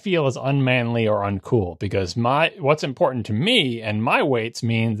 I feel is unmanly or uncool, because what's important to me and my weights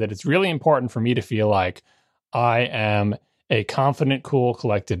means that it's really important for me to feel like I am a confident, cool,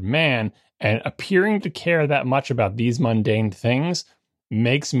 collected man, and appearing to care that much about these mundane things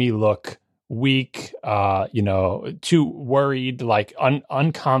makes me look weak, too worried, like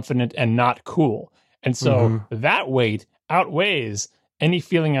unconfident and not cool. And so that weight outweighs any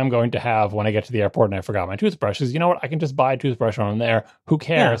feeling I'm going to have when I get to the airport and I forgot my toothbrush. Because you know what? I can just buy a toothbrush when I'm there. Who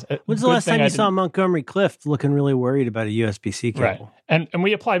cares? Yeah. When's the last time you saw Montgomery Clift looking really worried about a USB-C cable? Right. And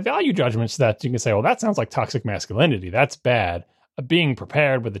we apply value judgments to that. You can say, well, that sounds like toxic masculinity. That's bad. Being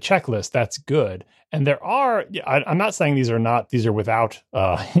prepared with the checklist, that's good. And there are, I'm not saying these are without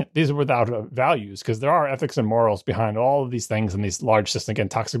values, because there are ethics and morals behind all of these things and these large systems. Again,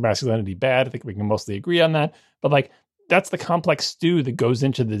 toxic masculinity, bad. I think we can mostly agree on that. But like, that's the complex stew that goes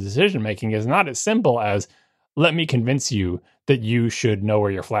into the decision making. Is not as simple as, let me convince you that you should know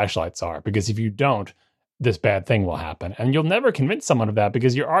where your flashlights are, because if you don't, this bad thing will happen. And you'll never convince someone of that,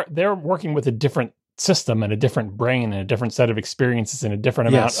 because they're working with a different system and a different brain and a different set of experiences and a different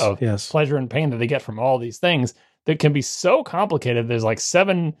amount of pleasure and pain that they get from all these things that can be so complicated. There's like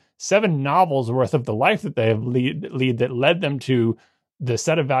seven novels worth of the life that they have lead that led them to the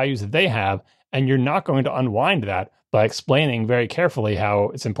set of values that they have. And you're not going to unwind that by explaining very carefully how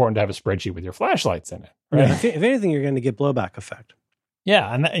it's important to have a spreadsheet with your flashlights in it. Right? Yeah, if anything, you're going to get blowback effect.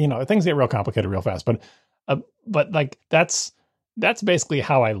 Yeah. And things get real complicated real fast, but like, that's basically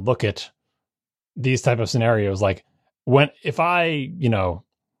how I look at these type of scenarios. Like, if one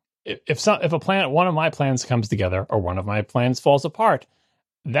of my plans comes together or one of my plans falls apart,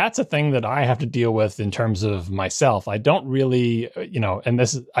 that's a thing that I have to deal with in terms of myself. I don't really, I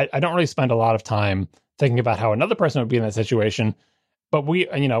don't really spend a lot of time thinking about how another person would be in that situation. But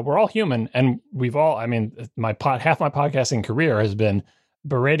we're all human, and half my podcasting career has been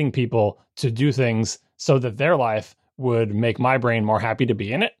berating people to do things so that their life would make my brain more happy to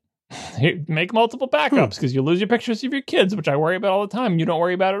be in it. Make multiple backups, because you lose your pictures of your kids, which I worry about all the time. You don't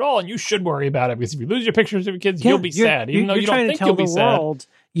worry about it all, and you should worry about it, because if you lose your pictures of your kids, you'll be sad, even though you don't think you'll be sad.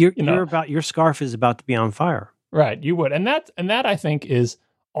 Your scarf is about to be on fire. Right, you would, and that I think is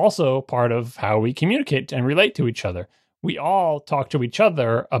also part of how we communicate and relate to each other. We all talk to each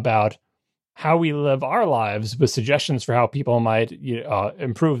other about how we live our lives, with suggestions for how people might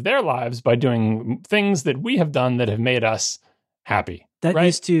improve their lives by doing things that we have done that have made us happy. That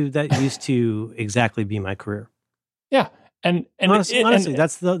used to exactly be my career. Yeah. And honestly,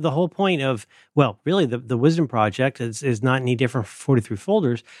 that's the whole point of, well, really the Wisdom Project is not any different from 43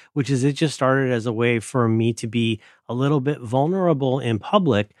 Folders, which is it just started as a way for me to be a little bit vulnerable in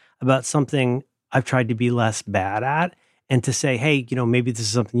public about something I've tried to be less bad at, and to say, hey, maybe this is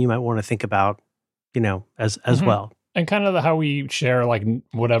something you might want to think about, as well. And kind of how we share, like,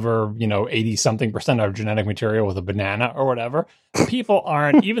 whatever, 80-something% of genetic material with a banana or whatever. People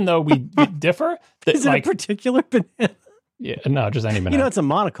aren't, even though we differ. Is it a particular banana? Yeah, no, just any banana. It's a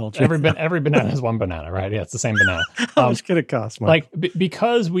monoculture. Every banana has one banana, right? Yeah, it's the same banana. How much could it cost, Mike? Like,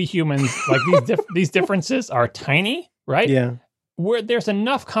 because we humans, like, these differences are tiny, right? Yeah. Where there's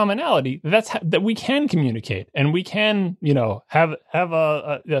enough commonality that we can communicate, and we can, have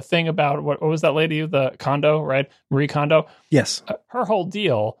a thing about what was that lady, the Kondo, right? Marie Kondo. Yes. Her whole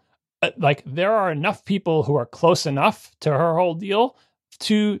deal, like, there are enough people who are close enough to her whole deal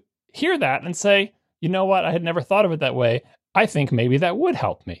to hear that and say, you know what? I had never thought of it that way. I think maybe that would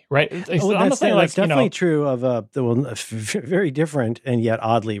help me, right? That's definitely true of very different and yet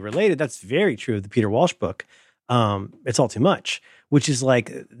oddly related. That's very true of the Peter Walsh book. It's All Too Much, which is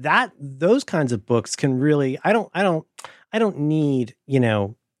like that. Those kinds of books can really. I don't need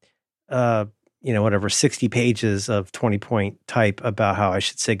whatever 60 pages of 20-point type about how I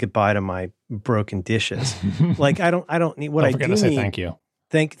should say goodbye to my broken dishes. Like I don't need what. Don't forget to say thank you.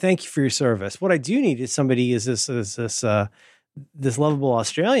 Thank you for your service. What I do need is somebody this lovable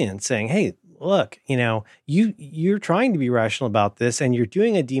Australian saying, hey, look, you're trying to be rational about this, and you're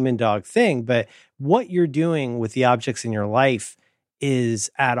doing a demon dog thing, but what you're doing with the objects in your life is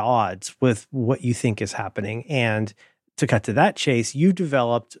at odds with what you think is happening. And to cut to that chase,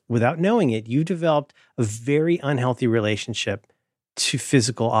 without knowing it, you developed a very unhealthy relationship to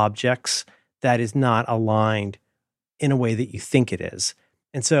physical objects that is not aligned in a way that you think it is.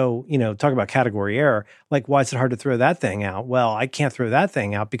 And so, talk about category error. Like, why is it hard to throw that thing out? Well, I can't throw that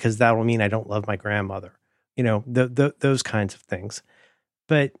thing out because that will mean I don't love my grandmother. Those kinds of things.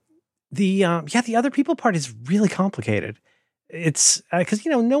 But the other people part is really complicated. it's because,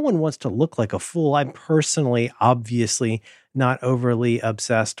 no one wants to look like a fool. I'm personally, obviously, not overly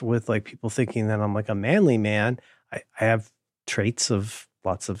obsessed with like people thinking that I'm like a manly man. I have traits of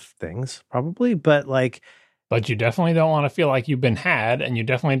lots of things, probably, but like, But you definitely don't want to feel like you've been had, and you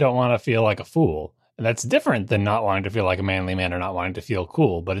definitely don't want to feel like a fool. And that's different than not wanting to feel like a manly man or not wanting to feel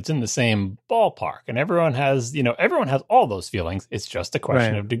cool, but it's in the same ballpark. And everyone has, everyone has all those feelings. It's just a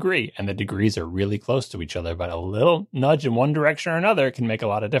question right. of degree. And the degrees are really close to each other, but a little nudge in one direction or another can make a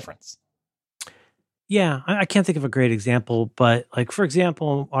lot of difference. Yeah, I can't think of a great example, but like for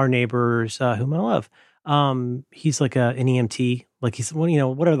example, our neighbors, whom I love, he's like an EMT, like he's one,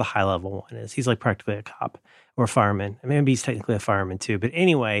 whatever the high level one is. He's like practically a cop or a fireman. I mean, maybe he's technically a fireman too, but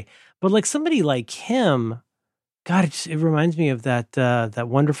anyway, but like somebody like him, God, it reminds me of that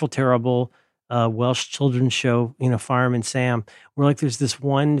wonderful, terrible Welsh children's show, Fireman Sam, where like there's this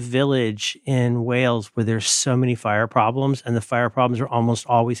one village in Wales where there's so many fire problems, and the fire problems are almost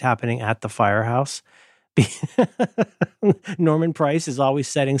always happening at the firehouse. Norman Price is always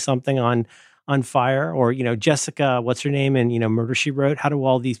setting something on fire, or Jessica, what's her name, and Murder She Wrote. How do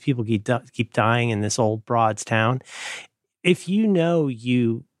all these people keep dying in this old Broads town? If you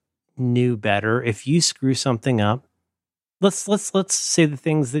knew better, if you screw something up, let's say the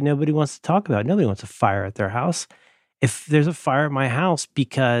things that nobody wants to talk about. Nobody wants a fire at their house. If there's a fire at my house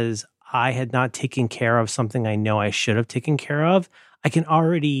because I had not taken care of something I know I should have taken care of, I can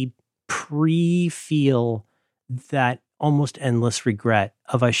already feel that almost endless regret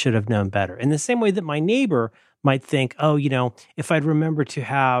of I should have known better. In the same way that my neighbor might think, oh, if I'd remember to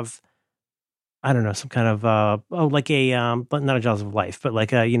have, I don't know, some kind of, like but not a Jaws of Life, but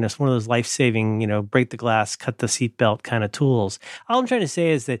like one of those life-saving, break the glass, cut the seatbelt kind of tools. All I'm trying to say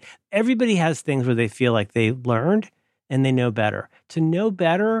is that everybody has things where they feel like they learned and they know better. To know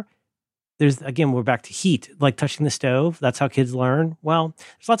better, we're back to heat, like touching the stove. That's how kids learn. Well,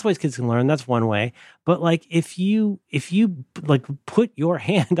 there's lots of ways kids can learn. That's one way. But like, if you like put your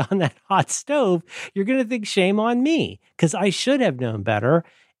hand on that hot stove, you're going to think shame on me because I should have known better.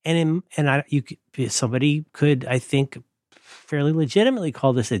 Somebody could, I think, fairly legitimately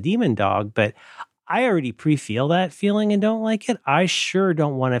call this a demon dog, but I already pre-feel that feeling and don't like it. I sure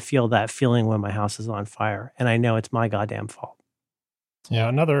don't want to feel that feeling when my house is on fire, and I know it's my goddamn fault. Yeah,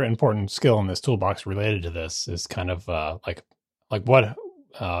 another important skill in this toolbox related to this is kind of like what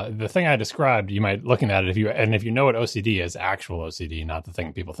the thing I described. You might looking at it if you know what OCD is, actual OCD, not the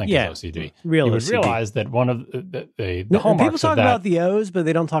thing people think is OCD. Real you would OCD. Realize that one of the hallmarks people talk of that, about the O's, but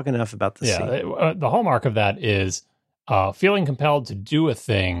they don't talk enough about the C. The hallmark of that is feeling compelled to do a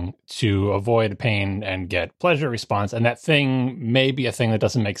thing to avoid pain and get pleasure response, and that thing may be a thing that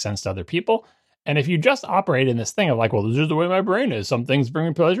doesn't make sense to other people. And if you just operate in this thing of like, well, this is the way my brain is. Some things bring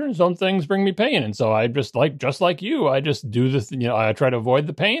me pleasure and some things bring me pain. And so I just like you, I just do this, I try to avoid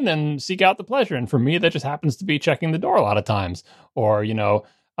the pain and seek out the pleasure. And for me, that just happens to be checking the door a lot of times or,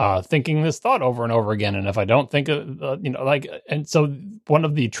 thinking this thought over and over again. And if I don't think, and so one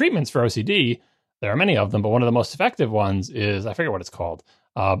of the treatments for OCD, there are many of them, but one of the most effective ones is, I forget what it's called.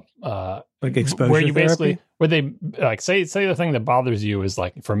 Like exposure where you therapy? basically, where they like say the thing that bothers you is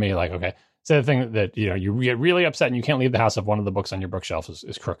like, for me, like, okay, say the thing that, you get really upset and you can't leave the house if one of the books on your bookshelf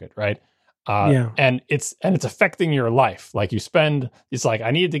is crooked, right? And it's affecting your life. Like it's like,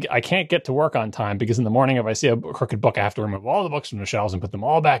 I can't get to work on time because in the morning, if I see a crooked book, I have to remove all the books from the shelves and put them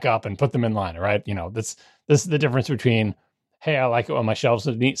all back up and put them in line, right? This is the difference between, hey, I like it when my shelves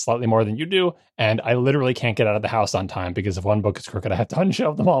are neat slightly more than you do, and I literally can't get out of the house on time because if one book is crooked, I have to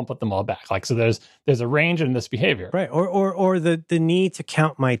unshelve them all and put them all back. Like, so there's a range in this behavior. Right. Or the need to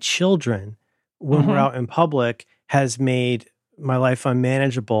count my children when we're out in public has made my life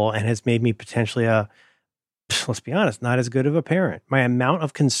unmanageable and has made me potentially let's be honest, not as good of a parent. My amount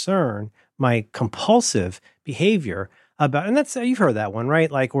of concern, my compulsive behavior about, and that's, you've heard that one,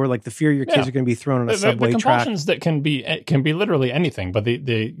 right? Like, or like the fear your kids are going to be thrown on a subway the track. compulsions that can be literally anything, but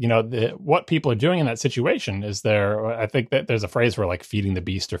the what people are doing in that situation is I think that there's a phrase for like feeding the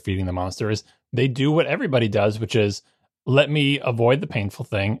beast or feeding the monster is they do what everybody does, which is let me avoid the painful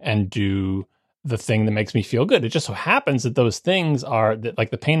thing and do the thing that makes me feel good. It just so happens that those things are that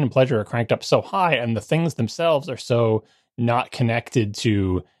like the pain and pleasure are cranked up so high and the things themselves are so not connected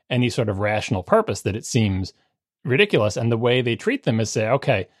to any sort of rational purpose that it seems ridiculous. And the way they treat them is say,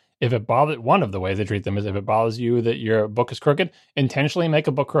 okay, one of the ways they treat them is if it bothers you that your book is crooked, intentionally make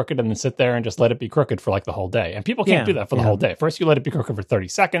a book crooked and then sit there and just let it be crooked for like the whole day. And people can't do that for the whole day. First, you let it be crooked for 30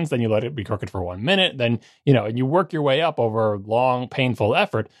 seconds, then you let it be crooked for 1 minute, then, and you work your way up over long, painful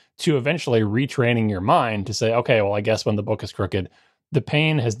effort to eventually retraining your mind to say, okay, well, I guess when the book is crooked, the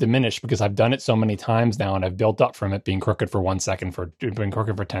pain has diminished because I've done it so many times now, and I've built up from it being crooked for 1 second, for being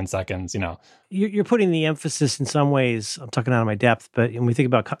crooked for 10 seconds, You're putting the emphasis in some ways, I'm talking out of my depth, but when we think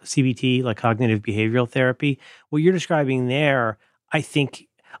about CBT, like cognitive behavioral therapy, what you're describing there, I think,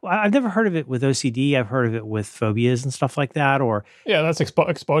 I've never heard of it with OCD. I've heard of it with phobias and stuff like that. Or that's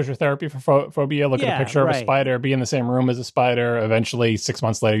exposure therapy for phobia. Look at a picture of a spider, be in the same room as a spider. Eventually, 6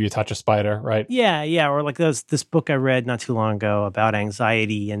 months later, you touch a spider, right? Yeah. Or like this book I read not too long ago about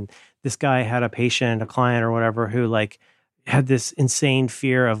anxiety, and this guy had a patient, a client or whatever, who like had this insane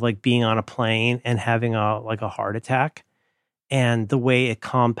fear of like being on a plane and having a heart attack. And the way it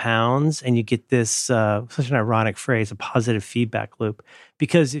compounds, and you get this, such an ironic phrase, a positive feedback loop.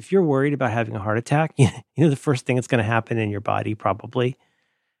 Because if you're worried about having a heart attack, the first thing that's going to happen in your body, probably,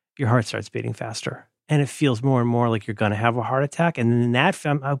 your heart starts beating faster. And it feels more and more like you're going to have a heart attack. And then I hope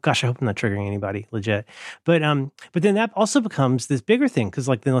I'm not triggering anybody, legit. But then that also becomes this bigger thing. Because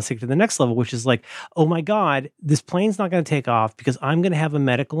like, then let's take it to the next level, which is like, oh my God, this plane's not going to take off because I'm going to have a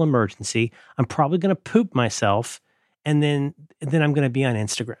medical emergency. I'm probably going to poop myself. And then I'm going to be on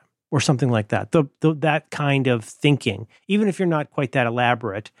Instagram or something like that. That kind of thinking, even if you're not quite that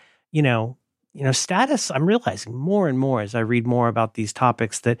elaborate, status, I'm realizing more and more as I read more about these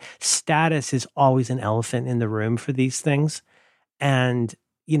topics that status is always an elephant in the room for these things. And,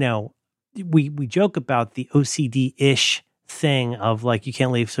 we joke about the OCD-ish thing of like, you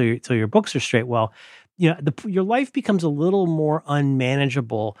can't leave till your books are straight. Well, your life becomes a little more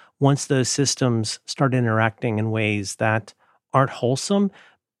unmanageable once those systems start interacting in ways that aren't wholesome,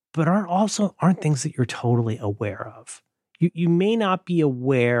 but aren't things that you're totally aware of. You may not be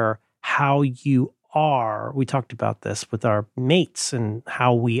aware how you are. We talked about this with our mates and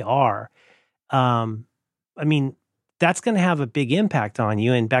how we are. That's going to have a big impact on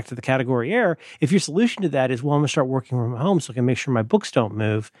you. And back to the category error, if your solution to that is, well, I'm going to start working from home so I can make sure my books don't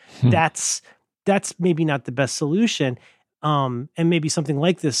move, that's maybe not the best solution. And maybe something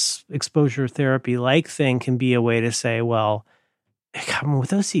like this exposure therapy like thing can be a way to say, well,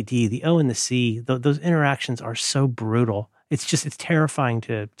 with OCD, the O and the C, those interactions are so brutal. It's terrifying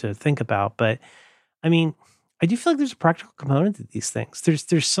to think about. But I do feel like there's a practical component to these things. There's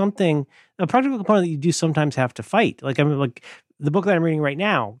a practical component that you do sometimes have to fight. Like the book that I'm reading right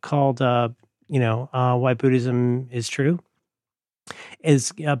now called, Why Buddhism is True,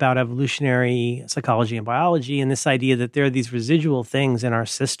 is about evolutionary psychology and biology, and this idea that there are these residual things in our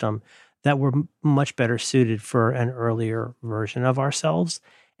system that were much better suited for an earlier version of ourselves,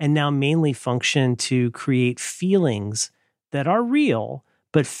 and now mainly function to create feelings that are real,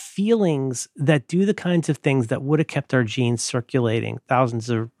 but feelings that do the kinds of things that would have kept our genes circulating thousands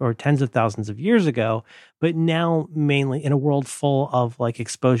or tens of thousands of years ago, but now mainly in a world full of like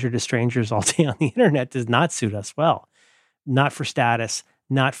exposure to strangers all day on the internet does not suit us well. Not for status,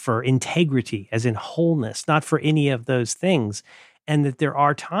 not for integrity, as in wholeness, not for any of those things. And that there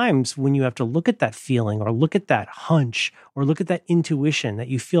are times when you have to look at that feeling or look at that hunch or look at that intuition that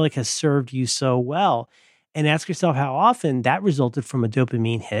you feel like has served you so well and ask yourself how often that resulted from a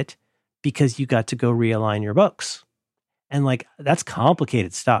dopamine hit because you got to go realign your books. And like, that's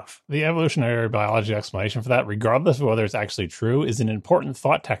complicated stuff. The evolutionary biology explanation for that, regardless of whether it's actually true, is an important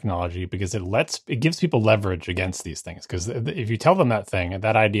thought technology because it gives people leverage against these things. Because if you tell them that thing,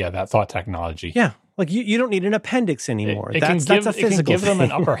 that idea, that thought technology. Yeah. Like you don't need an appendix anymore. It can give them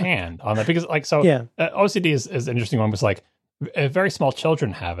an upper hand on that. Because OCD is an interesting one. It's like very small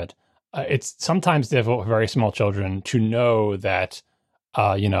children have it. It's sometimes difficult for very small children to know that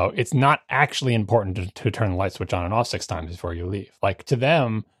it's not actually important to turn the light switch on and off 6 times before you leave. Like to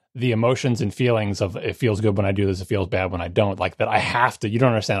them, the emotions and feelings of it feels good when I do this, it feels bad when I don't, like that I have to, you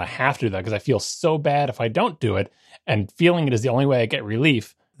don't understand, I have to do that because I feel so bad if I don't do it. And feeling it is the only way I get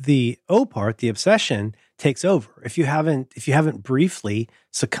relief. The O part, the obsession, takes over. If you haven't briefly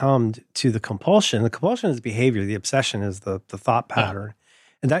succumbed to the compulsion is behavior, the obsession is the thought pattern.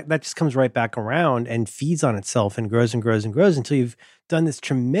 And that just comes right back around and feeds on itself and grows and grows and grows until you've done this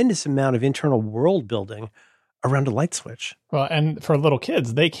tremendous amount of internal world building around a light switch. Well, and for little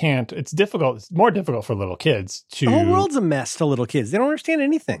kids, they can't, it's difficult. It's more difficult for little kids to... The whole world's a mess to little kids. They don't understand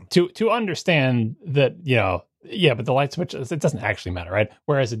anything. To understand that, but the light switch, it doesn't actually matter, right?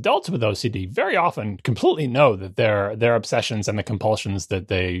 Whereas adults with OCD very often completely know that their obsessions and the compulsions that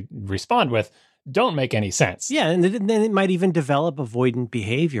they respond with don't make any sense. Yeah, and then it might even develop avoidant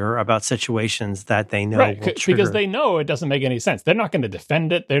behavior about situations that they know will trigger. Because they know it doesn't make any sense. They're not going to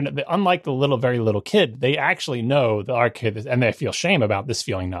defend it. They're unlike the very little kid. They actually know our kid, and they feel shame about this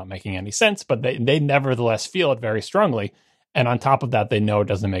feeling not making any sense, but they nevertheless feel it very strongly. And on top of that, they know it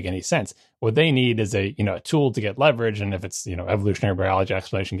doesn't make any sense. What they need is a tool to get leverage. And if it's evolutionary biology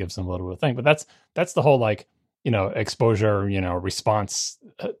explanation gives them a little bit of thing. But that's the whole like exposure response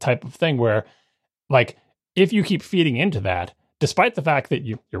type of thing where like if you keep feeding into that, despite the fact that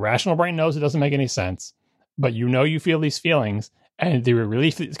your rational brain knows it doesn't make any sense, but you feel these feelings, and the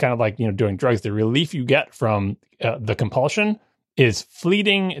relief is kind of like doing drugs. The relief you get from the compulsion is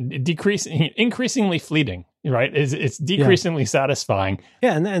fleeting, increasingly fleeting. Right? It's decreasingly satisfying.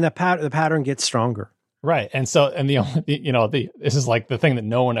 Yeah, and the pattern gets stronger. Right. And so, and the only, this is like the thing that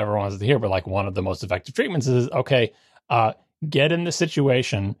no one ever wants to hear, but like one of the most effective treatments is, okay, get in the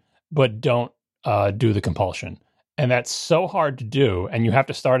situation, but don't do the compulsion. And that's so hard to do. And you have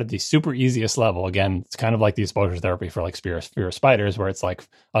to start at the super easiest level. Again, it's kind of like the exposure therapy for like fear of spiders, where it's like,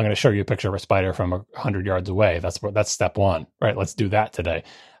 I'm going to show you a picture of a spider from 100 yards away. That's step one, right? Let's do that today.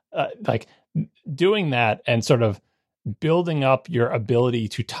 Like doing that and sort of building up your ability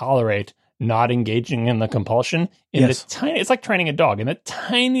to tolerate not engaging in the compulsion in the it's like training a dog in the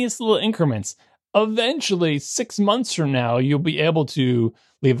tiniest little increments. Eventually, 6 months from now, you'll be able to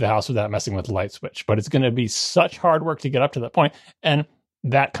leave the house without messing with the light switch. But it's going to be such hard work to get up to that point. And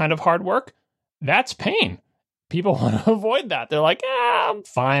that kind of hard work, that's pain. People want to avoid that. They're like, I'm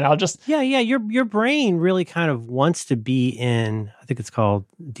fine. I'll just... Yeah. Your brain really kind of wants to be in, I think it's called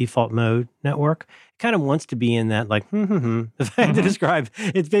default mode network. It kind of wants to be in that like, if I had to describe,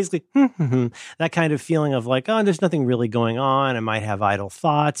 it's basically that kind of feeling of like, oh, there's nothing really going on. I might have idle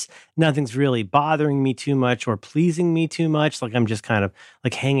thoughts. Nothing's really bothering me too much or pleasing me too much. Like I'm just kind of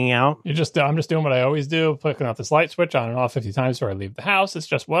like hanging out. I'm just doing what I always do, clicking off this light switch on and off 50 times before I leave the house. It's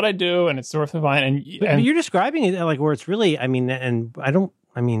just what I do, and it's sort of fine. But you're describing it like where it's really, I mean, and I don't,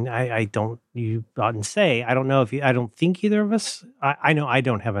 you oughtn't say, I don't think either of us, I know I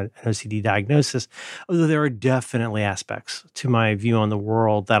don't have an OCD diagnosis, although there are definitely aspects to my view on the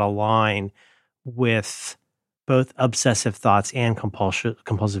world that align with both obsessive thoughts and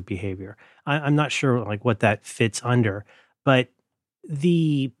compulsive behavior. I'm not sure like what that fits under, but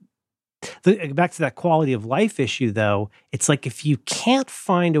the back to that quality of life issue though, it's like if you can't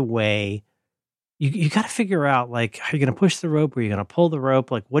find a way, you got to figure out like, are you going to push the rope? Or are you going to pull the rope?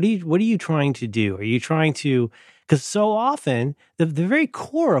 Like, what are you trying to do? Are you trying to, because so often the very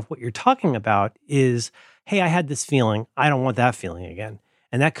core of what you're talking about is, hey, I had this feeling. I don't want that feeling again.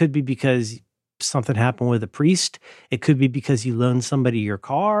 And that could be because something happened with a priest. It could be because you loaned somebody your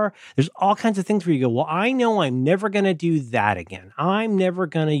car. There's all kinds of things where you go, well, I know I'm never going to do that again. I'm never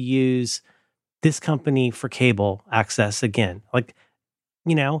going to use this company for cable access again. Like,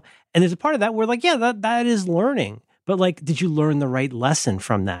 and there's a part of that where like, yeah, that is learning, but like, did you learn the right lesson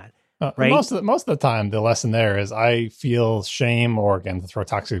from that? Right. Most of the time, the lesson there is I feel shame, or again, to throw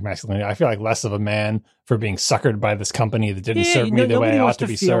toxic masculinity, I feel like less of a man for being suckered by this company that didn't serve me the way I ought to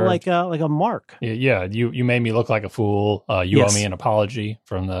be served. Like a mark. Yeah. You made me look like a fool. You owe me an apology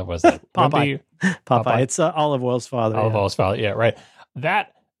from was that Popeye? Popeye. It's Olive Oil's father. Olive Oil's father. Yeah, right.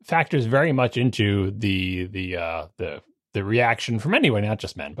 That factors very much into the reaction from anyone, not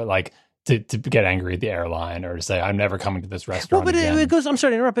just men, but like to get angry at the airline or to say, I'm never coming to this restaurant. Well, but again. it goes, I'm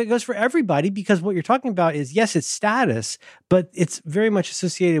sorry to interrupt, but it goes for everybody, because what you're talking about is, yes, it's status, but it's very much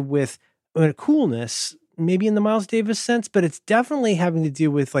associated with coolness, maybe in the Miles Davis sense, but it's definitely having to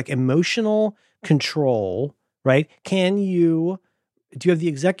do with like emotional control, right? Do you have the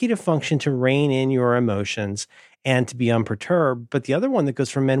executive function to rein in your emotions and to be unperturbed? But the other one that goes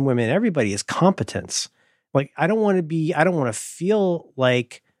for men, women, everybody is competence. Like, I don't want to feel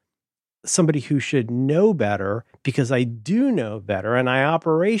like somebody who should know better, because I do know better and I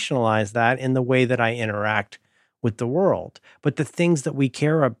operationalize that in the way that I interact with the world. But the things that we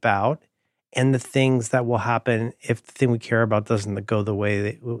care about and the things that will happen if the thing we care about doesn't go the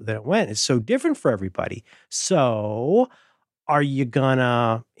way that it went is so different for everybody. So are you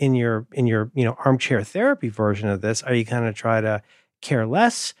gonna, in your armchair therapy version of this, are you gonna try to care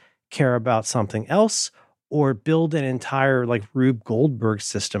less, care about something else, or build an entire like Rube Goldberg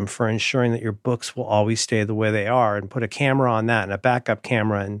system for ensuring that your books will always stay the way they are, and put a camera on that and a backup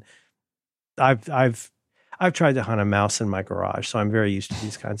camera? And I've tried to hunt a mouse in my garage, so I'm very used to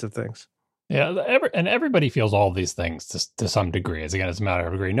these kinds of things. Yeah, and everybody feels all these things to some degree. It's a matter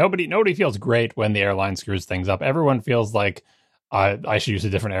of degree. Nobody feels great when the airline screws things up. Everyone feels like I should use a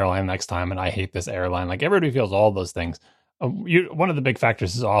different airline next time, and I hate this airline. Like, everybody feels all those things. One of the big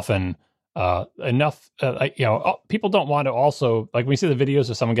factors is often people don't want to also, like, when you see the videos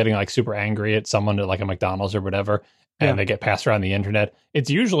of someone getting like super angry at someone at like a McDonald's or whatever, and they get passed around the internet, it's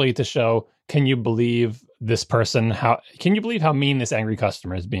usually to show, can you believe this person, can you believe how mean this angry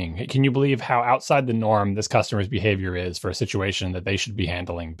customer is being? Can you believe how outside the norm this customer's behavior is for a situation that they should be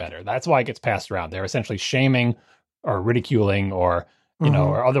handling better? That's why it gets passed around. They're essentially shaming or ridiculing or,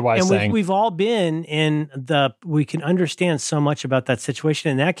 or otherwise and saying. We've all been we can understand so much about that situation.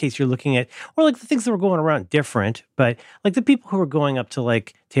 In that case, you're looking at, or like the things that were going around different, but like the people who were going up to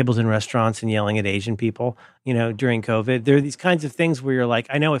like tables in restaurants and yelling at Asian people, during COVID, there are these kinds of things where you're like,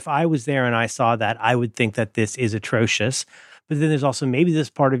 I know if I was there and I saw that, I would think that this is atrocious. But then there's also maybe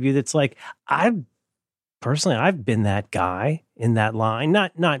this part of you that's like, I've been that guy in that line,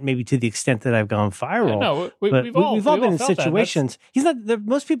 not maybe to the extent that I've gone viral. No, we've all been in situations.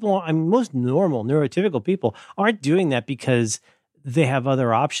 Most people, most normal neurotypical people aren't doing that because they have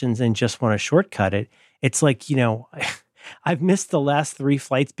other options and just want to shortcut it. It's like, I've missed the last 3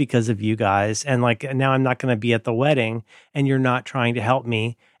 flights because of you guys. And like, now I'm not going to be at the wedding and you're not trying to help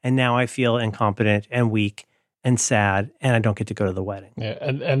me. And now I feel incompetent and weak and sad, and I don't get to go to the wedding. Yeah,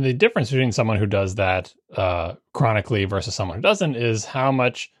 and the difference between someone who does that chronically versus someone who doesn't is how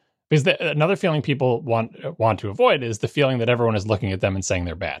much, because another feeling people want to avoid is the feeling that everyone is looking at them and saying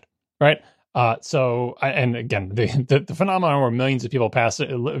they're bad, right? And again, the phenomenon where millions of people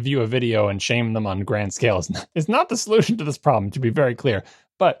view a video and shame them on grand scale is not the solution to this problem, to be very clear.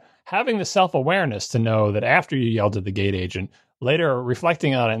 But having the self-awareness to know that after you yelled at the gate agent, later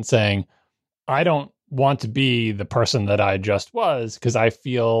reflecting on it and saying, I don't want to be the person that I just was, because I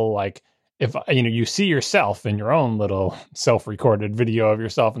feel like if you see yourself in your own little self-recorded video of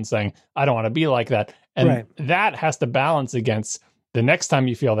yourself and saying, I don't want to be like that. And that has to balance against the next time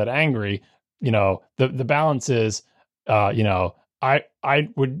you feel that angry, the balance is, I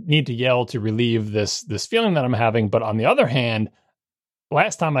would need to yell to relieve this feeling that I'm having. But on the other hand,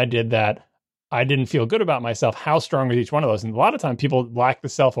 last time I did that, I didn't feel good about myself. How strong is each one of those? And a lot of times people lack the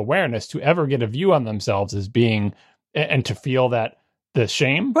self-awareness to ever get a view on themselves as being, and to feel that the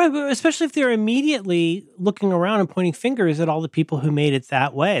shame. Right, but especially if they're immediately looking around and pointing fingers at all the people who made it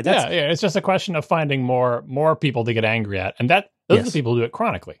that way. Yeah, it's just a question of finding more people to get angry at. And those are the people who do it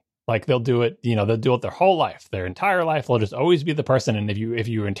chronically. Like they'll do it, they'll do it their whole life, their entire life. They'll just always be the person. And if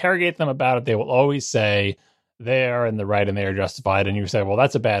you interrogate them about it, they will always say, they are in the right and they are justified. And you say, well,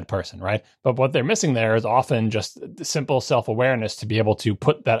 that's a bad person, right? But what they're missing there is often just simple self-awareness to be able to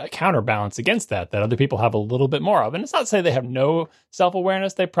put that counterbalance against that other people have a little bit more of. And it's not to say they have no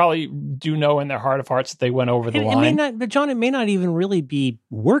self-awareness. They probably do know in their heart of hearts that they went over the line. It may not, but John, it may not even really be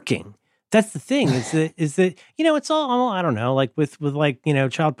working. That's the thing is that it's all, I don't know, like with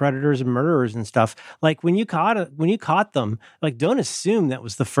child predators and murderers and stuff. Like when you caught them, like don't assume that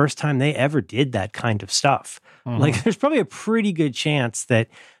was the first time they ever did that kind of stuff. Mm-hmm. Like there's probably a pretty good chance that,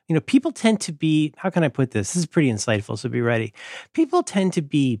 people tend to be, how can I put this? This is pretty insightful, so be ready. People tend to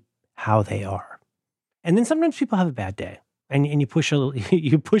be how they are. And then sometimes people have a bad day. And you push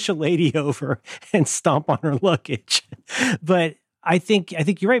a lady over and stomp on her luggage. But I think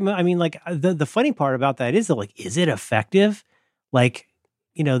you're right. I mean, like the funny part about that is that, like, is it effective? Like,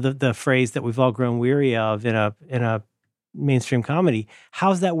 the phrase that we've all grown weary of in a mainstream comedy.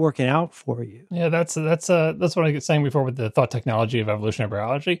 How's that working out for you? Yeah, that's what I was saying before with the thought technology of evolutionary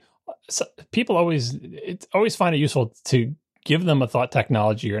biology. So people always find it useful to give them a thought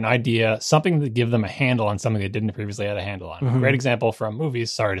technology or an idea, something to give them a handle on something they didn't previously have a handle on. Mm-hmm. A great example from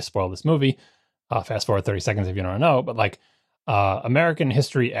movies. Sorry to spoil this movie. Fast forward 30 seconds if you don't know, but like. American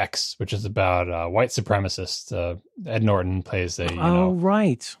History X, which is about white supremacists. Ed Norton plays a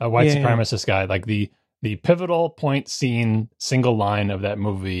white supremacist guy. Like the pivotal point scene, single line of that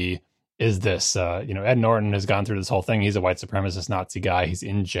movie is this. Ed Norton has gone through this whole thing. He's a white supremacist Nazi guy. He's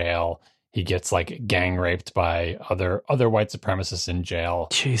in jail. He gets like gang raped by other white supremacists in jail.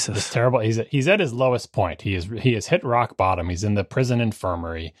 Jesus, it's terrible. He's at his lowest point. He has hit rock bottom. He's in the prison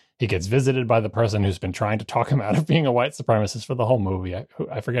infirmary. He gets visited by the person who's been trying to talk him out of being a white supremacist for the whole movie.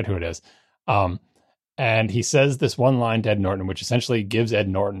 I forget who it is. And he says this one line to Ed Norton, which essentially gives Ed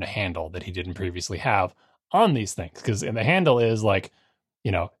Norton a handle that he didn't previously have on these things. Because the handle is like,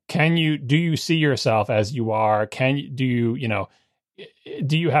 do you see yourself as you are? Do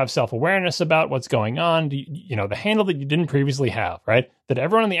you have self-awareness about what's going on? Do you, the handle that you didn't previously have, right? That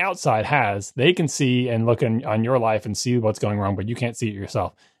everyone on the outside has, they can see and look on your life and see what's going wrong, but you can't see it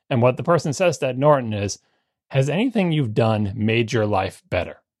yourself. And what the person says to Ed Norton is, has anything you've done made your life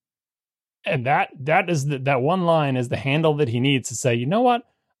better? And that is that one line is the handle that he needs to say, you know what?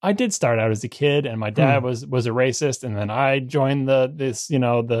 I did start out as a kid and my dad was a racist. And then I joined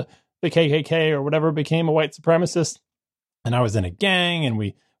the KKK or whatever, became a white supremacist. And I was in a gang and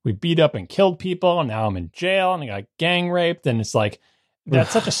we beat up and killed people. And now I'm in jail and I got gang raped. And it's like,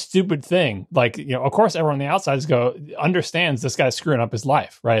 that's such a stupid thing. Like, of course, everyone on the outside understands this guy's screwing up his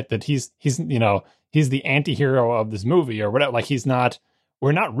life, right? That he's the anti-hero of this movie or whatever. Like,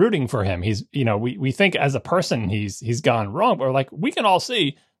 we're not rooting for him. He's, we think as a person, he's gone wrong, but we're like, we can all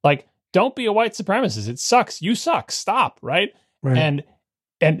see, like, don't be a white supremacist. It sucks. You suck. Stop. Right. And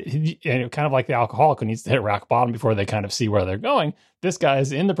kind of like the alcoholic who needs to hit rock bottom before they kind of see where they're going. This guy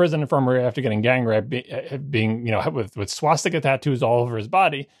is in the prison infirmary after getting gang raped, being, with swastika tattoos all over his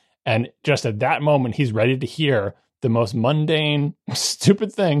body. And just at that moment, he's ready to hear the most mundane,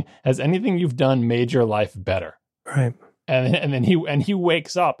 stupid thing. Has anything you've done made your life better? Right. And then he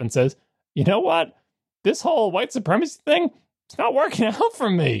wakes up and says, you know what? This whole white supremacy thing, it's not working out for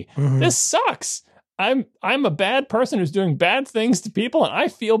me. Mm-hmm. This sucks. I'm a bad person who's doing bad things to people, and I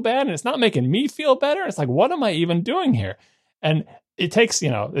feel bad, and it's not making me feel better. It's like, what am I even doing here? And it takes,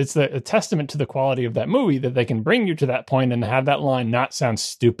 it's a testament to the quality of that movie that they can bring you to that point and have that line not sound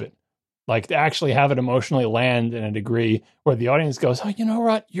stupid. Like, to actually have it emotionally land in a degree where the audience goes, oh, you know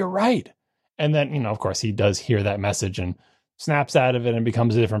what? You're right. And then, of course, he does hear that message and snaps out of it and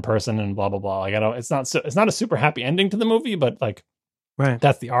becomes a different person and blah, blah, blah. Like, it's not a super happy ending to the movie, but like, right.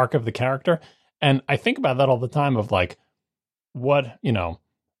 That's the arc of the character. And I think about that all the time of like, what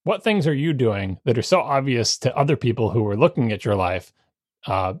things are you doing that are so obvious to other people who are looking at your life,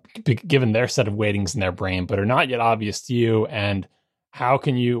 given their set of weightings in their brain, but are not yet obvious to you? And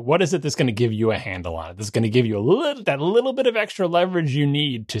what is it that's going to give you a handle on it? That's going to give you that little bit of extra leverage you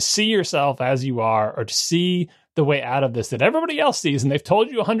need to see yourself as you are, or to see the way out of this that everybody else sees. And they've told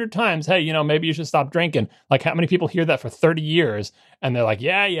you 100 times, hey, maybe you should stop drinking. Like, how many people hear that for 30 years? And they're like,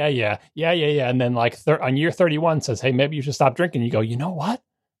 yeah. And then like on year 31 says, hey, maybe you should stop drinking. You go, you know what?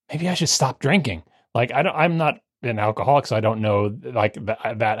 Maybe I should stop drinking. Like, I'm not an alcoholic, so I don't know like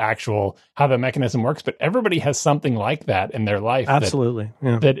that actual, how the mechanism works, but everybody has something like that in their life. Absolutely.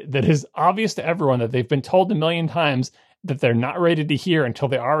 That is obvious to everyone, that they've been told a million times that they're not ready to hear until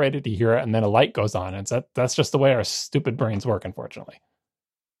they are ready to hear it, and then a light goes on. And that's just the way our stupid brains work, unfortunately.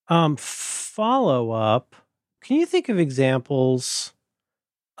 Follow up. Can you think of examples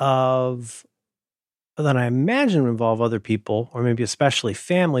of that I imagine involve other people, or maybe especially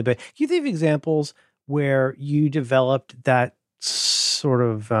family, but can you think of examples where you developed that sort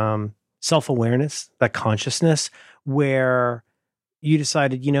of self-awareness, that consciousness, where you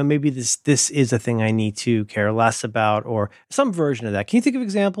decided, maybe this is a thing I need to care less about, or some version of that? Can you think of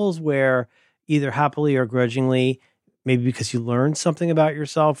examples where either happily or grudgingly, maybe because you learned something about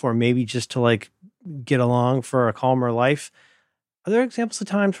yourself, or maybe just to like get along for a calmer life? Are there examples of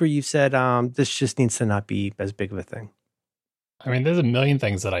times where you said, this just needs to not be as big of a thing? I mean, there's a million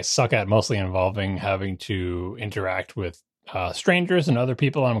things that I suck at, mostly involving having to interact with strangers and other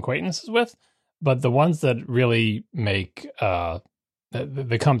people I'm acquaintances with. But the ones that really make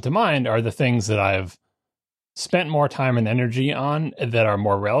that come to mind are the things that I've spent more time and energy on that are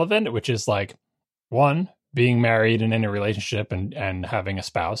more relevant, which is like, one, being married and in a relationship and having a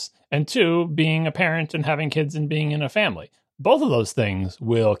spouse, and two, being a parent and having kids and being in a family. Both of those things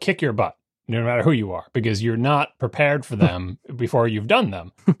will kick your butt, no matter who you are, because you're not prepared for them before you've done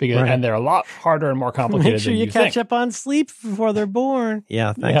them. Because and they're a lot harder and more complicated. Make sure than you catch think. up on sleep before they're born.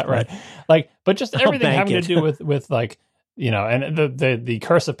 Yeah, thanks. Yeah, right. Like, but just everything having to do with like, and the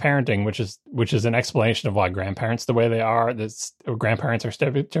curse of parenting, which is an explanation of why grandparents the way they are. Grandparents are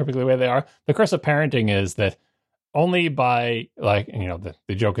typically the way they are. The curse of parenting is that only by like,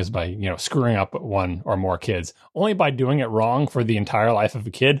 the joke is by, screwing up one or more kids, only by doing it wrong for the entire life of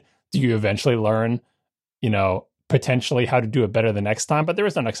a kid do you eventually learn, potentially how to do it better the next time. But there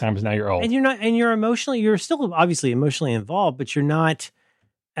is no next time because now you're old. And you're still obviously emotionally involved, but you're not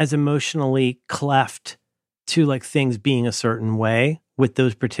as emotionally cleft to like things being a certain way with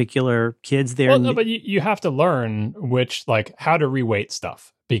those particular kids there. Well, no, but you have to learn how to reweight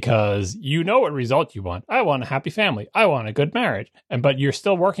stuff, because you know what result you want. I want a happy family. I want a good marriage. But you're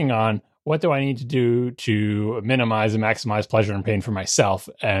still working on, what do I need to do to minimize and maximize pleasure and pain for myself?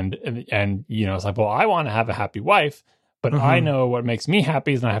 And it's like, well, I want to have a happy wife, but I know what makes me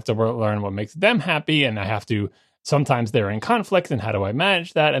happy, and I have to learn what makes them happy. And I have to, sometimes they're in conflict, and how do I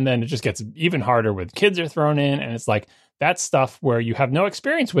manage that? And then it just gets even harder when kids are thrown in. And it's like, that's stuff where you have no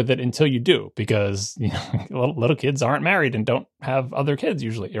experience with it until you do, because little kids aren't married and don't have other kids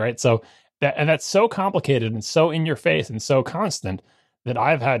usually, right? So that's so complicated and so in your face and so constant that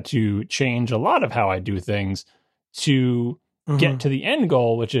I've had to change a lot of how I do things to get to the end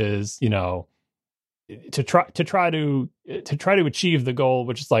goal, which is, to try to achieve the goal,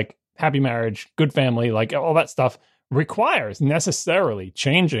 which is like happy marriage, good family, like all that stuff requires necessarily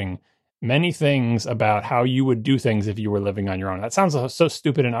changing many things about how you would do things if you were living on your own. That sounds so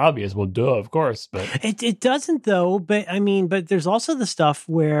stupid and obvious. Well, duh, of course, but it doesn't though. But I mean, but there's also the stuff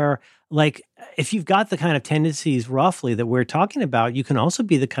where, like, if you've got the kind of tendencies roughly that we're talking about, you can also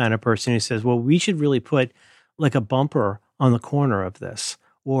be the kind of person who says, well, we should really put like a bumper on the corner of this.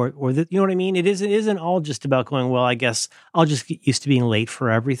 Or you know what I mean? It isn't all just about going, well, I guess I'll just get used to being late for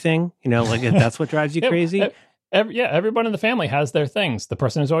everything. You know, like if that's what drives you crazy. Everyone in the family has their things. The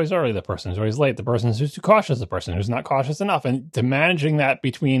person who's always early, the person who's always late, the person who's too cautious, the person who's not cautious enough. And to managing that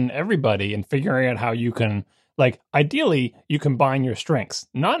between everybody and figuring out how you can, like, ideally, you combine your strengths.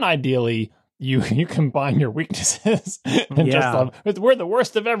 Not ideally, you combine your weaknesses. And just we're the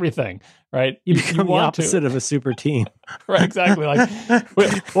worst of everything, right? You become the opposite of a super team. Right, exactly. Like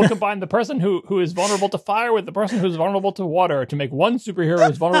we'll combine the person who is vulnerable to fire with the person who's vulnerable to water to make one superhero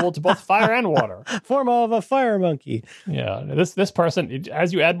who's vulnerable to both fire and water. Form of a fire monkey. Yeah, this person,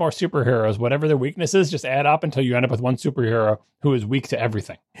 as you add more superheroes, whatever their weaknesses, just add up until you end up with one superhero who is weak to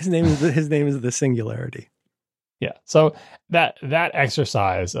everything. His name is the Singularity. Yeah. So that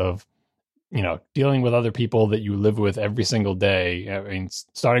exercise of, you know, dealing with other people that you live with every single day. I mean,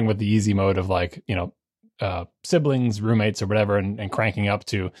 starting with the easy mode of, like, you know, siblings, roommates, or whatever, and cranking up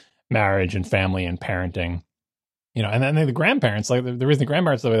to marriage and family and parenting, you know, and then the grandparents, like the reason the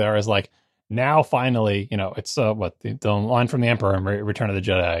grandparents are there is, like, now finally, you know, it's the line from the Emperor in Return of the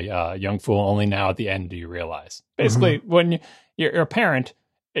Jedi, young fool, only now at the end do you realize. Basically, when you're a parent,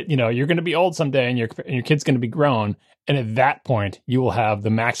 you know, you're going to be old someday and your kid's going to be grown. And at that point, you will have the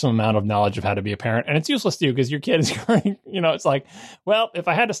maximum amount of knowledge of how to be a parent. And it's useless to you because your kid is going, you know, it's like, well, if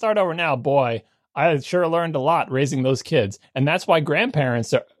I had to start over now, boy, I sure learned a lot raising those kids. And that's why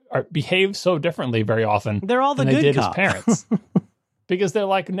grandparents behave so differently very often. They're all the than good they did cop. as parents. Because they're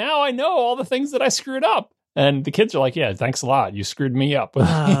like, now I know all the things that I screwed up. And the kids are like, yeah, thanks a lot. You screwed me up. You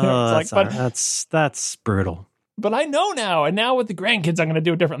know, it's like, that's brutal. But I know now, and now with the grandkids, I'm going to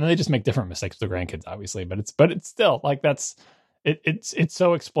do it different. And they just make different mistakes with the grandkids, obviously. But it's still like it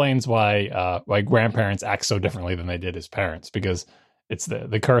so explains why grandparents act so differently than they did as parents, because it's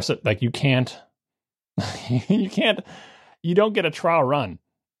the curse. Like you don't get a trial run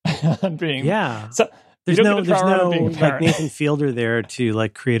on being so. There's no like Nathan Fielder there to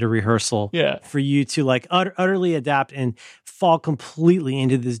like create a rehearsal for you to like utterly adapt and fall completely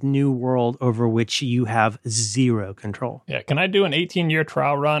into this new world over which you have zero control. Yeah. Can I do an 18-year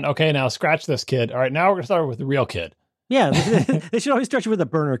trial run? Okay, now scratch this kid. All right, now we're going to start with the real kid. Yeah. They should always start you with a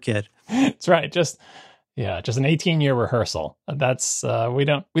burner kid. That's right. Just an 18-year rehearsal. That's we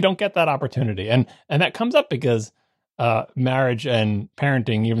don't get that opportunity. And that comes up because marriage and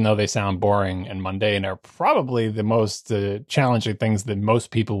parenting, even though they sound boring and mundane, are probably the most challenging things that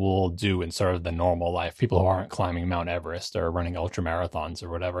most people will do in sort of the normal life. People who aren't climbing Mount Everest or running ultra marathons or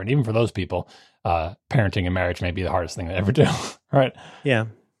whatever. And even for those people, parenting and marriage may be the hardest thing they ever do. Right? Yeah.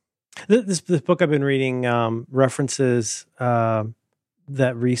 This book I've been reading references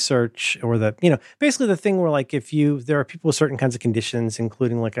that research, or that, you know, basically the thing where, like, there are people with certain kinds of conditions,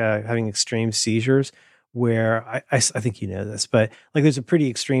 including like having extreme seizures, where I think you know this, but like there's a pretty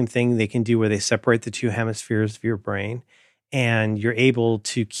extreme thing they can do where they separate the two hemispheres of your brain, and you're able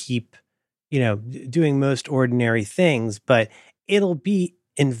to keep, you know, doing most ordinary things, but it'll be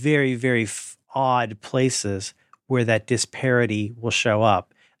in very, very odd places where that disparity will show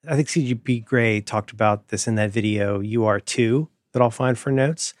up. I think C.G.P. Gray talked about this in that video, You Are Too, that I'll find for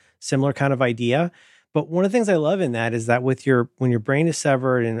notes. Similar kind of idea. But one of the things I love in that is that when your brain is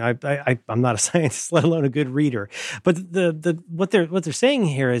severed, and I'm not a scientist, let alone a good reader, but what they're saying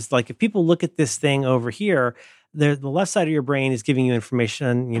here is, like, if people look at this thing over here, the left side of your brain is giving you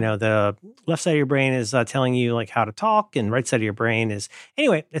information. You know, the left side of your brain is telling you like how to talk, and right side of your brain is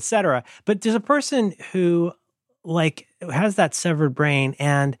anyway, etc. But there's a person who like has that severed brain,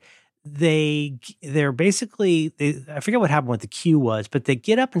 and they're basically I forget what happened, what the cue was, but they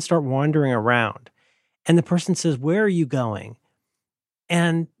get up and start wandering around. And the person says, "Where are you going?"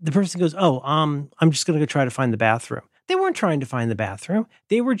 And the person goes, "Oh, I'm just going to go try to find the bathroom." They weren't trying to find the bathroom.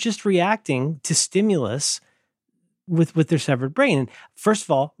 They were just reacting to stimulus with their severed brain. And first of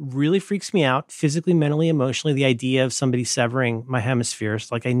all, really freaks me out physically, mentally, emotionally, the idea of somebody severing my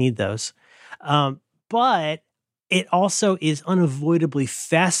hemispheres. Like, I need those. But it also is unavoidably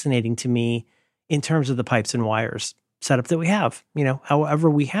fascinating to me in terms of the pipes and wires setup that we have, you know, however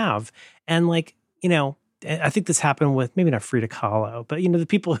we have. And like, you know, I think this happened with maybe not Frida Kahlo, but, you know, the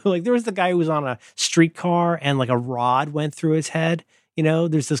people who, like, there was the guy who was on a streetcar and like a rod went through his head. You know,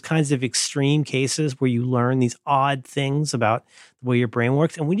 there's those kinds of extreme cases where you learn these odd things about the way your brain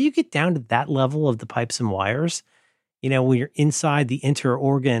works. And when you get down to that level of the pipes and wires, when you're inside the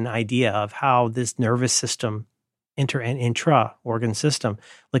inter-organ idea of how this nervous system, inter and intra-organ system,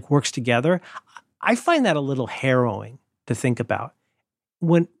 like works together. I find that a little harrowing to think about.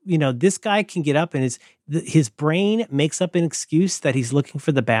 When, this guy can get up and his brain makes up an excuse that he's looking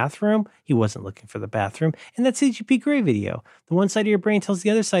for the bathroom. He wasn't looking for the bathroom. And that CGP Grey video. The one side of your brain tells the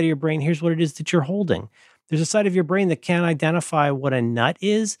other side of your brain, here's what it is that you're holding. There's a side of your brain that can't identify what a nut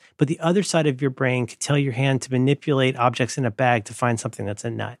is, but the other side of your brain can tell your hand to manipulate objects in a bag to find something that's a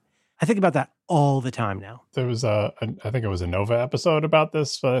nut. I think about that all the time now. There was I think it was a Nova episode about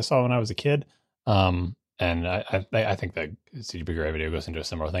this that I saw when I was a kid. And I think the CGP Grey video goes into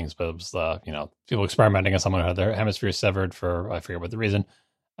similar things, but it was, people experimenting on someone who had their hemisphere severed for, I forget what the reason.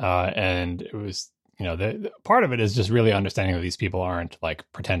 And it was, the part of it is just really understanding that these people aren't like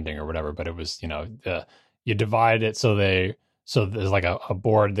pretending or whatever, but it was, you divide it so there's like a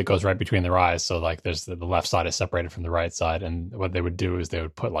board that goes right between their eyes. So like there's the left side is separated from the right side. And what they would do is they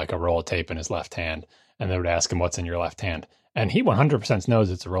would put like a roll of tape in his left hand and they would ask him what's in your left hand. And he 100% knows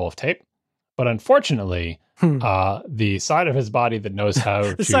it's a roll of tape. But unfortunately, the side of his body that knows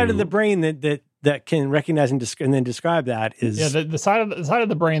how the side of the brain that can recognize and then describe that is the side of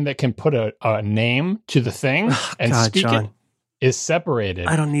the brain that can put a name to the thing and speak John. It is separated.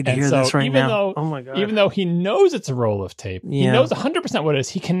 I don't need to hear this right now. Oh my God. Even though he knows it's a roll of tape, he knows 100% what it is.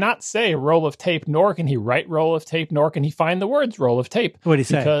 He cannot say roll of tape, nor can he write roll of tape, nor can he find the words roll of tape. What do you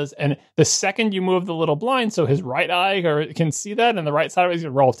say? And the second you move the little blind, so his right eye can see that, and the right side of it is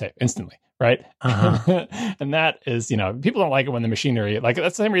a roll of tape instantly. Right. Uh-huh. And that is, people don't like it when the machinery, like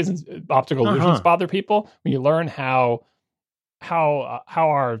that's the same reason optical illusions bother people. When you learn how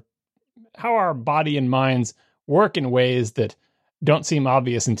our body and minds work in ways that don't seem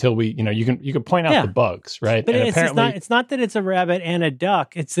obvious until we, you can point out the bugs, right? But it's not that it's a rabbit and a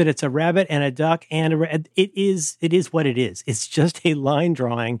duck. It's that it's a rabbit and a duck and it is what it is. It's just a line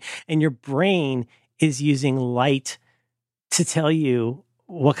drawing, and your brain is using light to tell you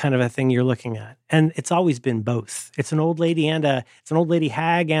what kind of a thing you're looking at. And it's always been both. It's an old lady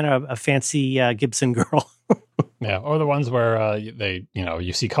hag and a fancy Gibson girl. Yeah, or the ones where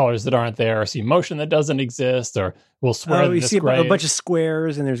you see colors that aren't there, or see motion that doesn't exist, or we'll swear that you see a bunch of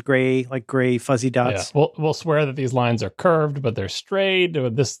squares and there's gray fuzzy dots. Yeah, we'll swear that these lines are curved, but they're straight, or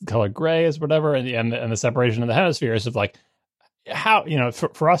this color gray is whatever, and the separation of the hemispheres of like how,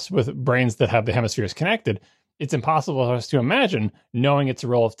 for us with brains that have the hemispheres connected, it's impossible for us to imagine knowing it's a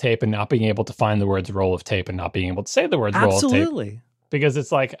roll of tape and not being able to find the words roll of tape and not being able to say the words roll of tape. Absolutely. Because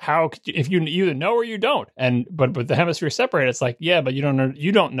it's like, how could you, if you either know or you don't, but the hemisphere separate, it's like, yeah, but you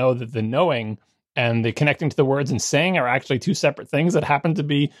don't know that the knowing and the connecting to the words and saying are actually two separate things that happen to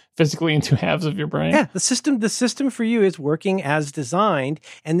be physically in two halves of your brain. Yeah, the system for you is working as designed,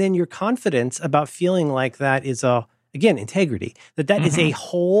 and then your confidence about feeling like that is again, integrity, that is a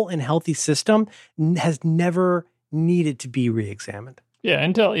whole and healthy system has never needed to be re-examined. Yeah,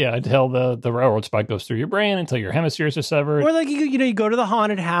 until the railroad spike goes through your brain, until your hemispheres are severed. Or like, you go to the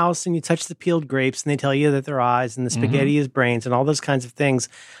haunted house and you touch the peeled grapes and they tell you that they're eyes and the spaghetti is brains and all those kinds of things.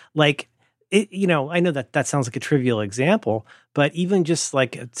 Like, I know that sounds like a trivial example, but even just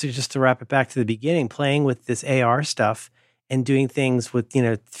like, to wrap it back to the beginning, playing with this AR stuff and doing things with,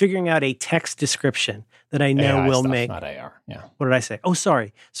 figuring out a text description that I know AI will stuff, make. Not AR. Yeah. What did I say? Oh,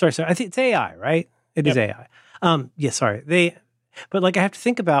 sorry. I think it's AI, right? It is AI. Sorry. But like I have to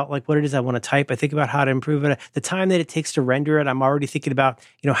think about like what it is I want to type. I think about how to improve it. The time that it takes to render it, I'm already thinking about,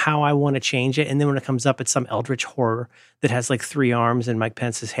 how I want to change it. And then when it comes up, it's some eldritch horror that has like 3 arms and Mike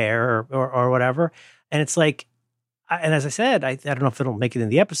Pence's hair or whatever. And it's like, and as I said, I don't know if it'll make it in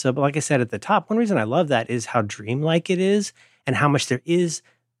the episode, but like I said at the top, one reason I love that is how dreamlike it is and how much there is,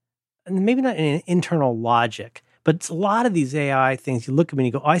 and maybe not an internal logic, but it's a lot of these AI things. You look at them and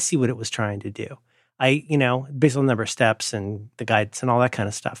you go, oh, I see what it was trying to do. Based on the number of steps and the guidance and all that kind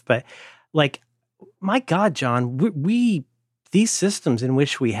of stuff. But like, my God, John, these systems in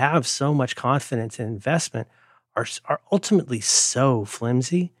which we have so much confidence and investment are ultimately so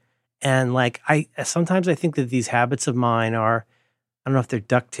flimsy. And like, sometimes I think that these habits of mine are, I don't know if they're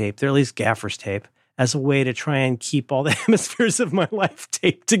duct tape, they're at least gaffer's tape, as a way to try and keep all the hemispheres of my life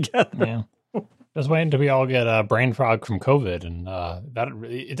taped together. Yeah. Just wait until we all get brain fog from COVID, and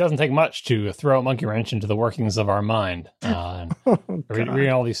it doesn't take much to throw a monkey wrench into the workings of our mind. Reading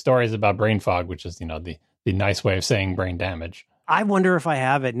all these stories about brain fog, which is the nice way of saying brain damage. I wonder if I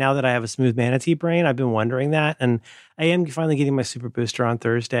have it now that I have a smooth manatee brain. I've been wondering that, and I am finally getting my super booster on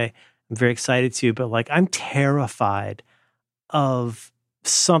Thursday. I'm very excited to, but like I'm terrified of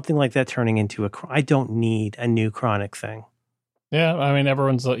something like that turning into I don't need a new chronic thing. Yeah, I mean,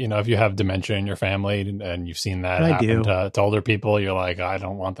 everyone's, if you have dementia in your family and you've seen that I happen do. to older people, you're like, I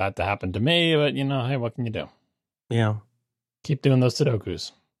don't want that to happen to me, but hey, what can you do? Yeah. Keep doing those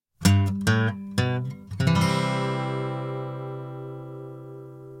Sudokus.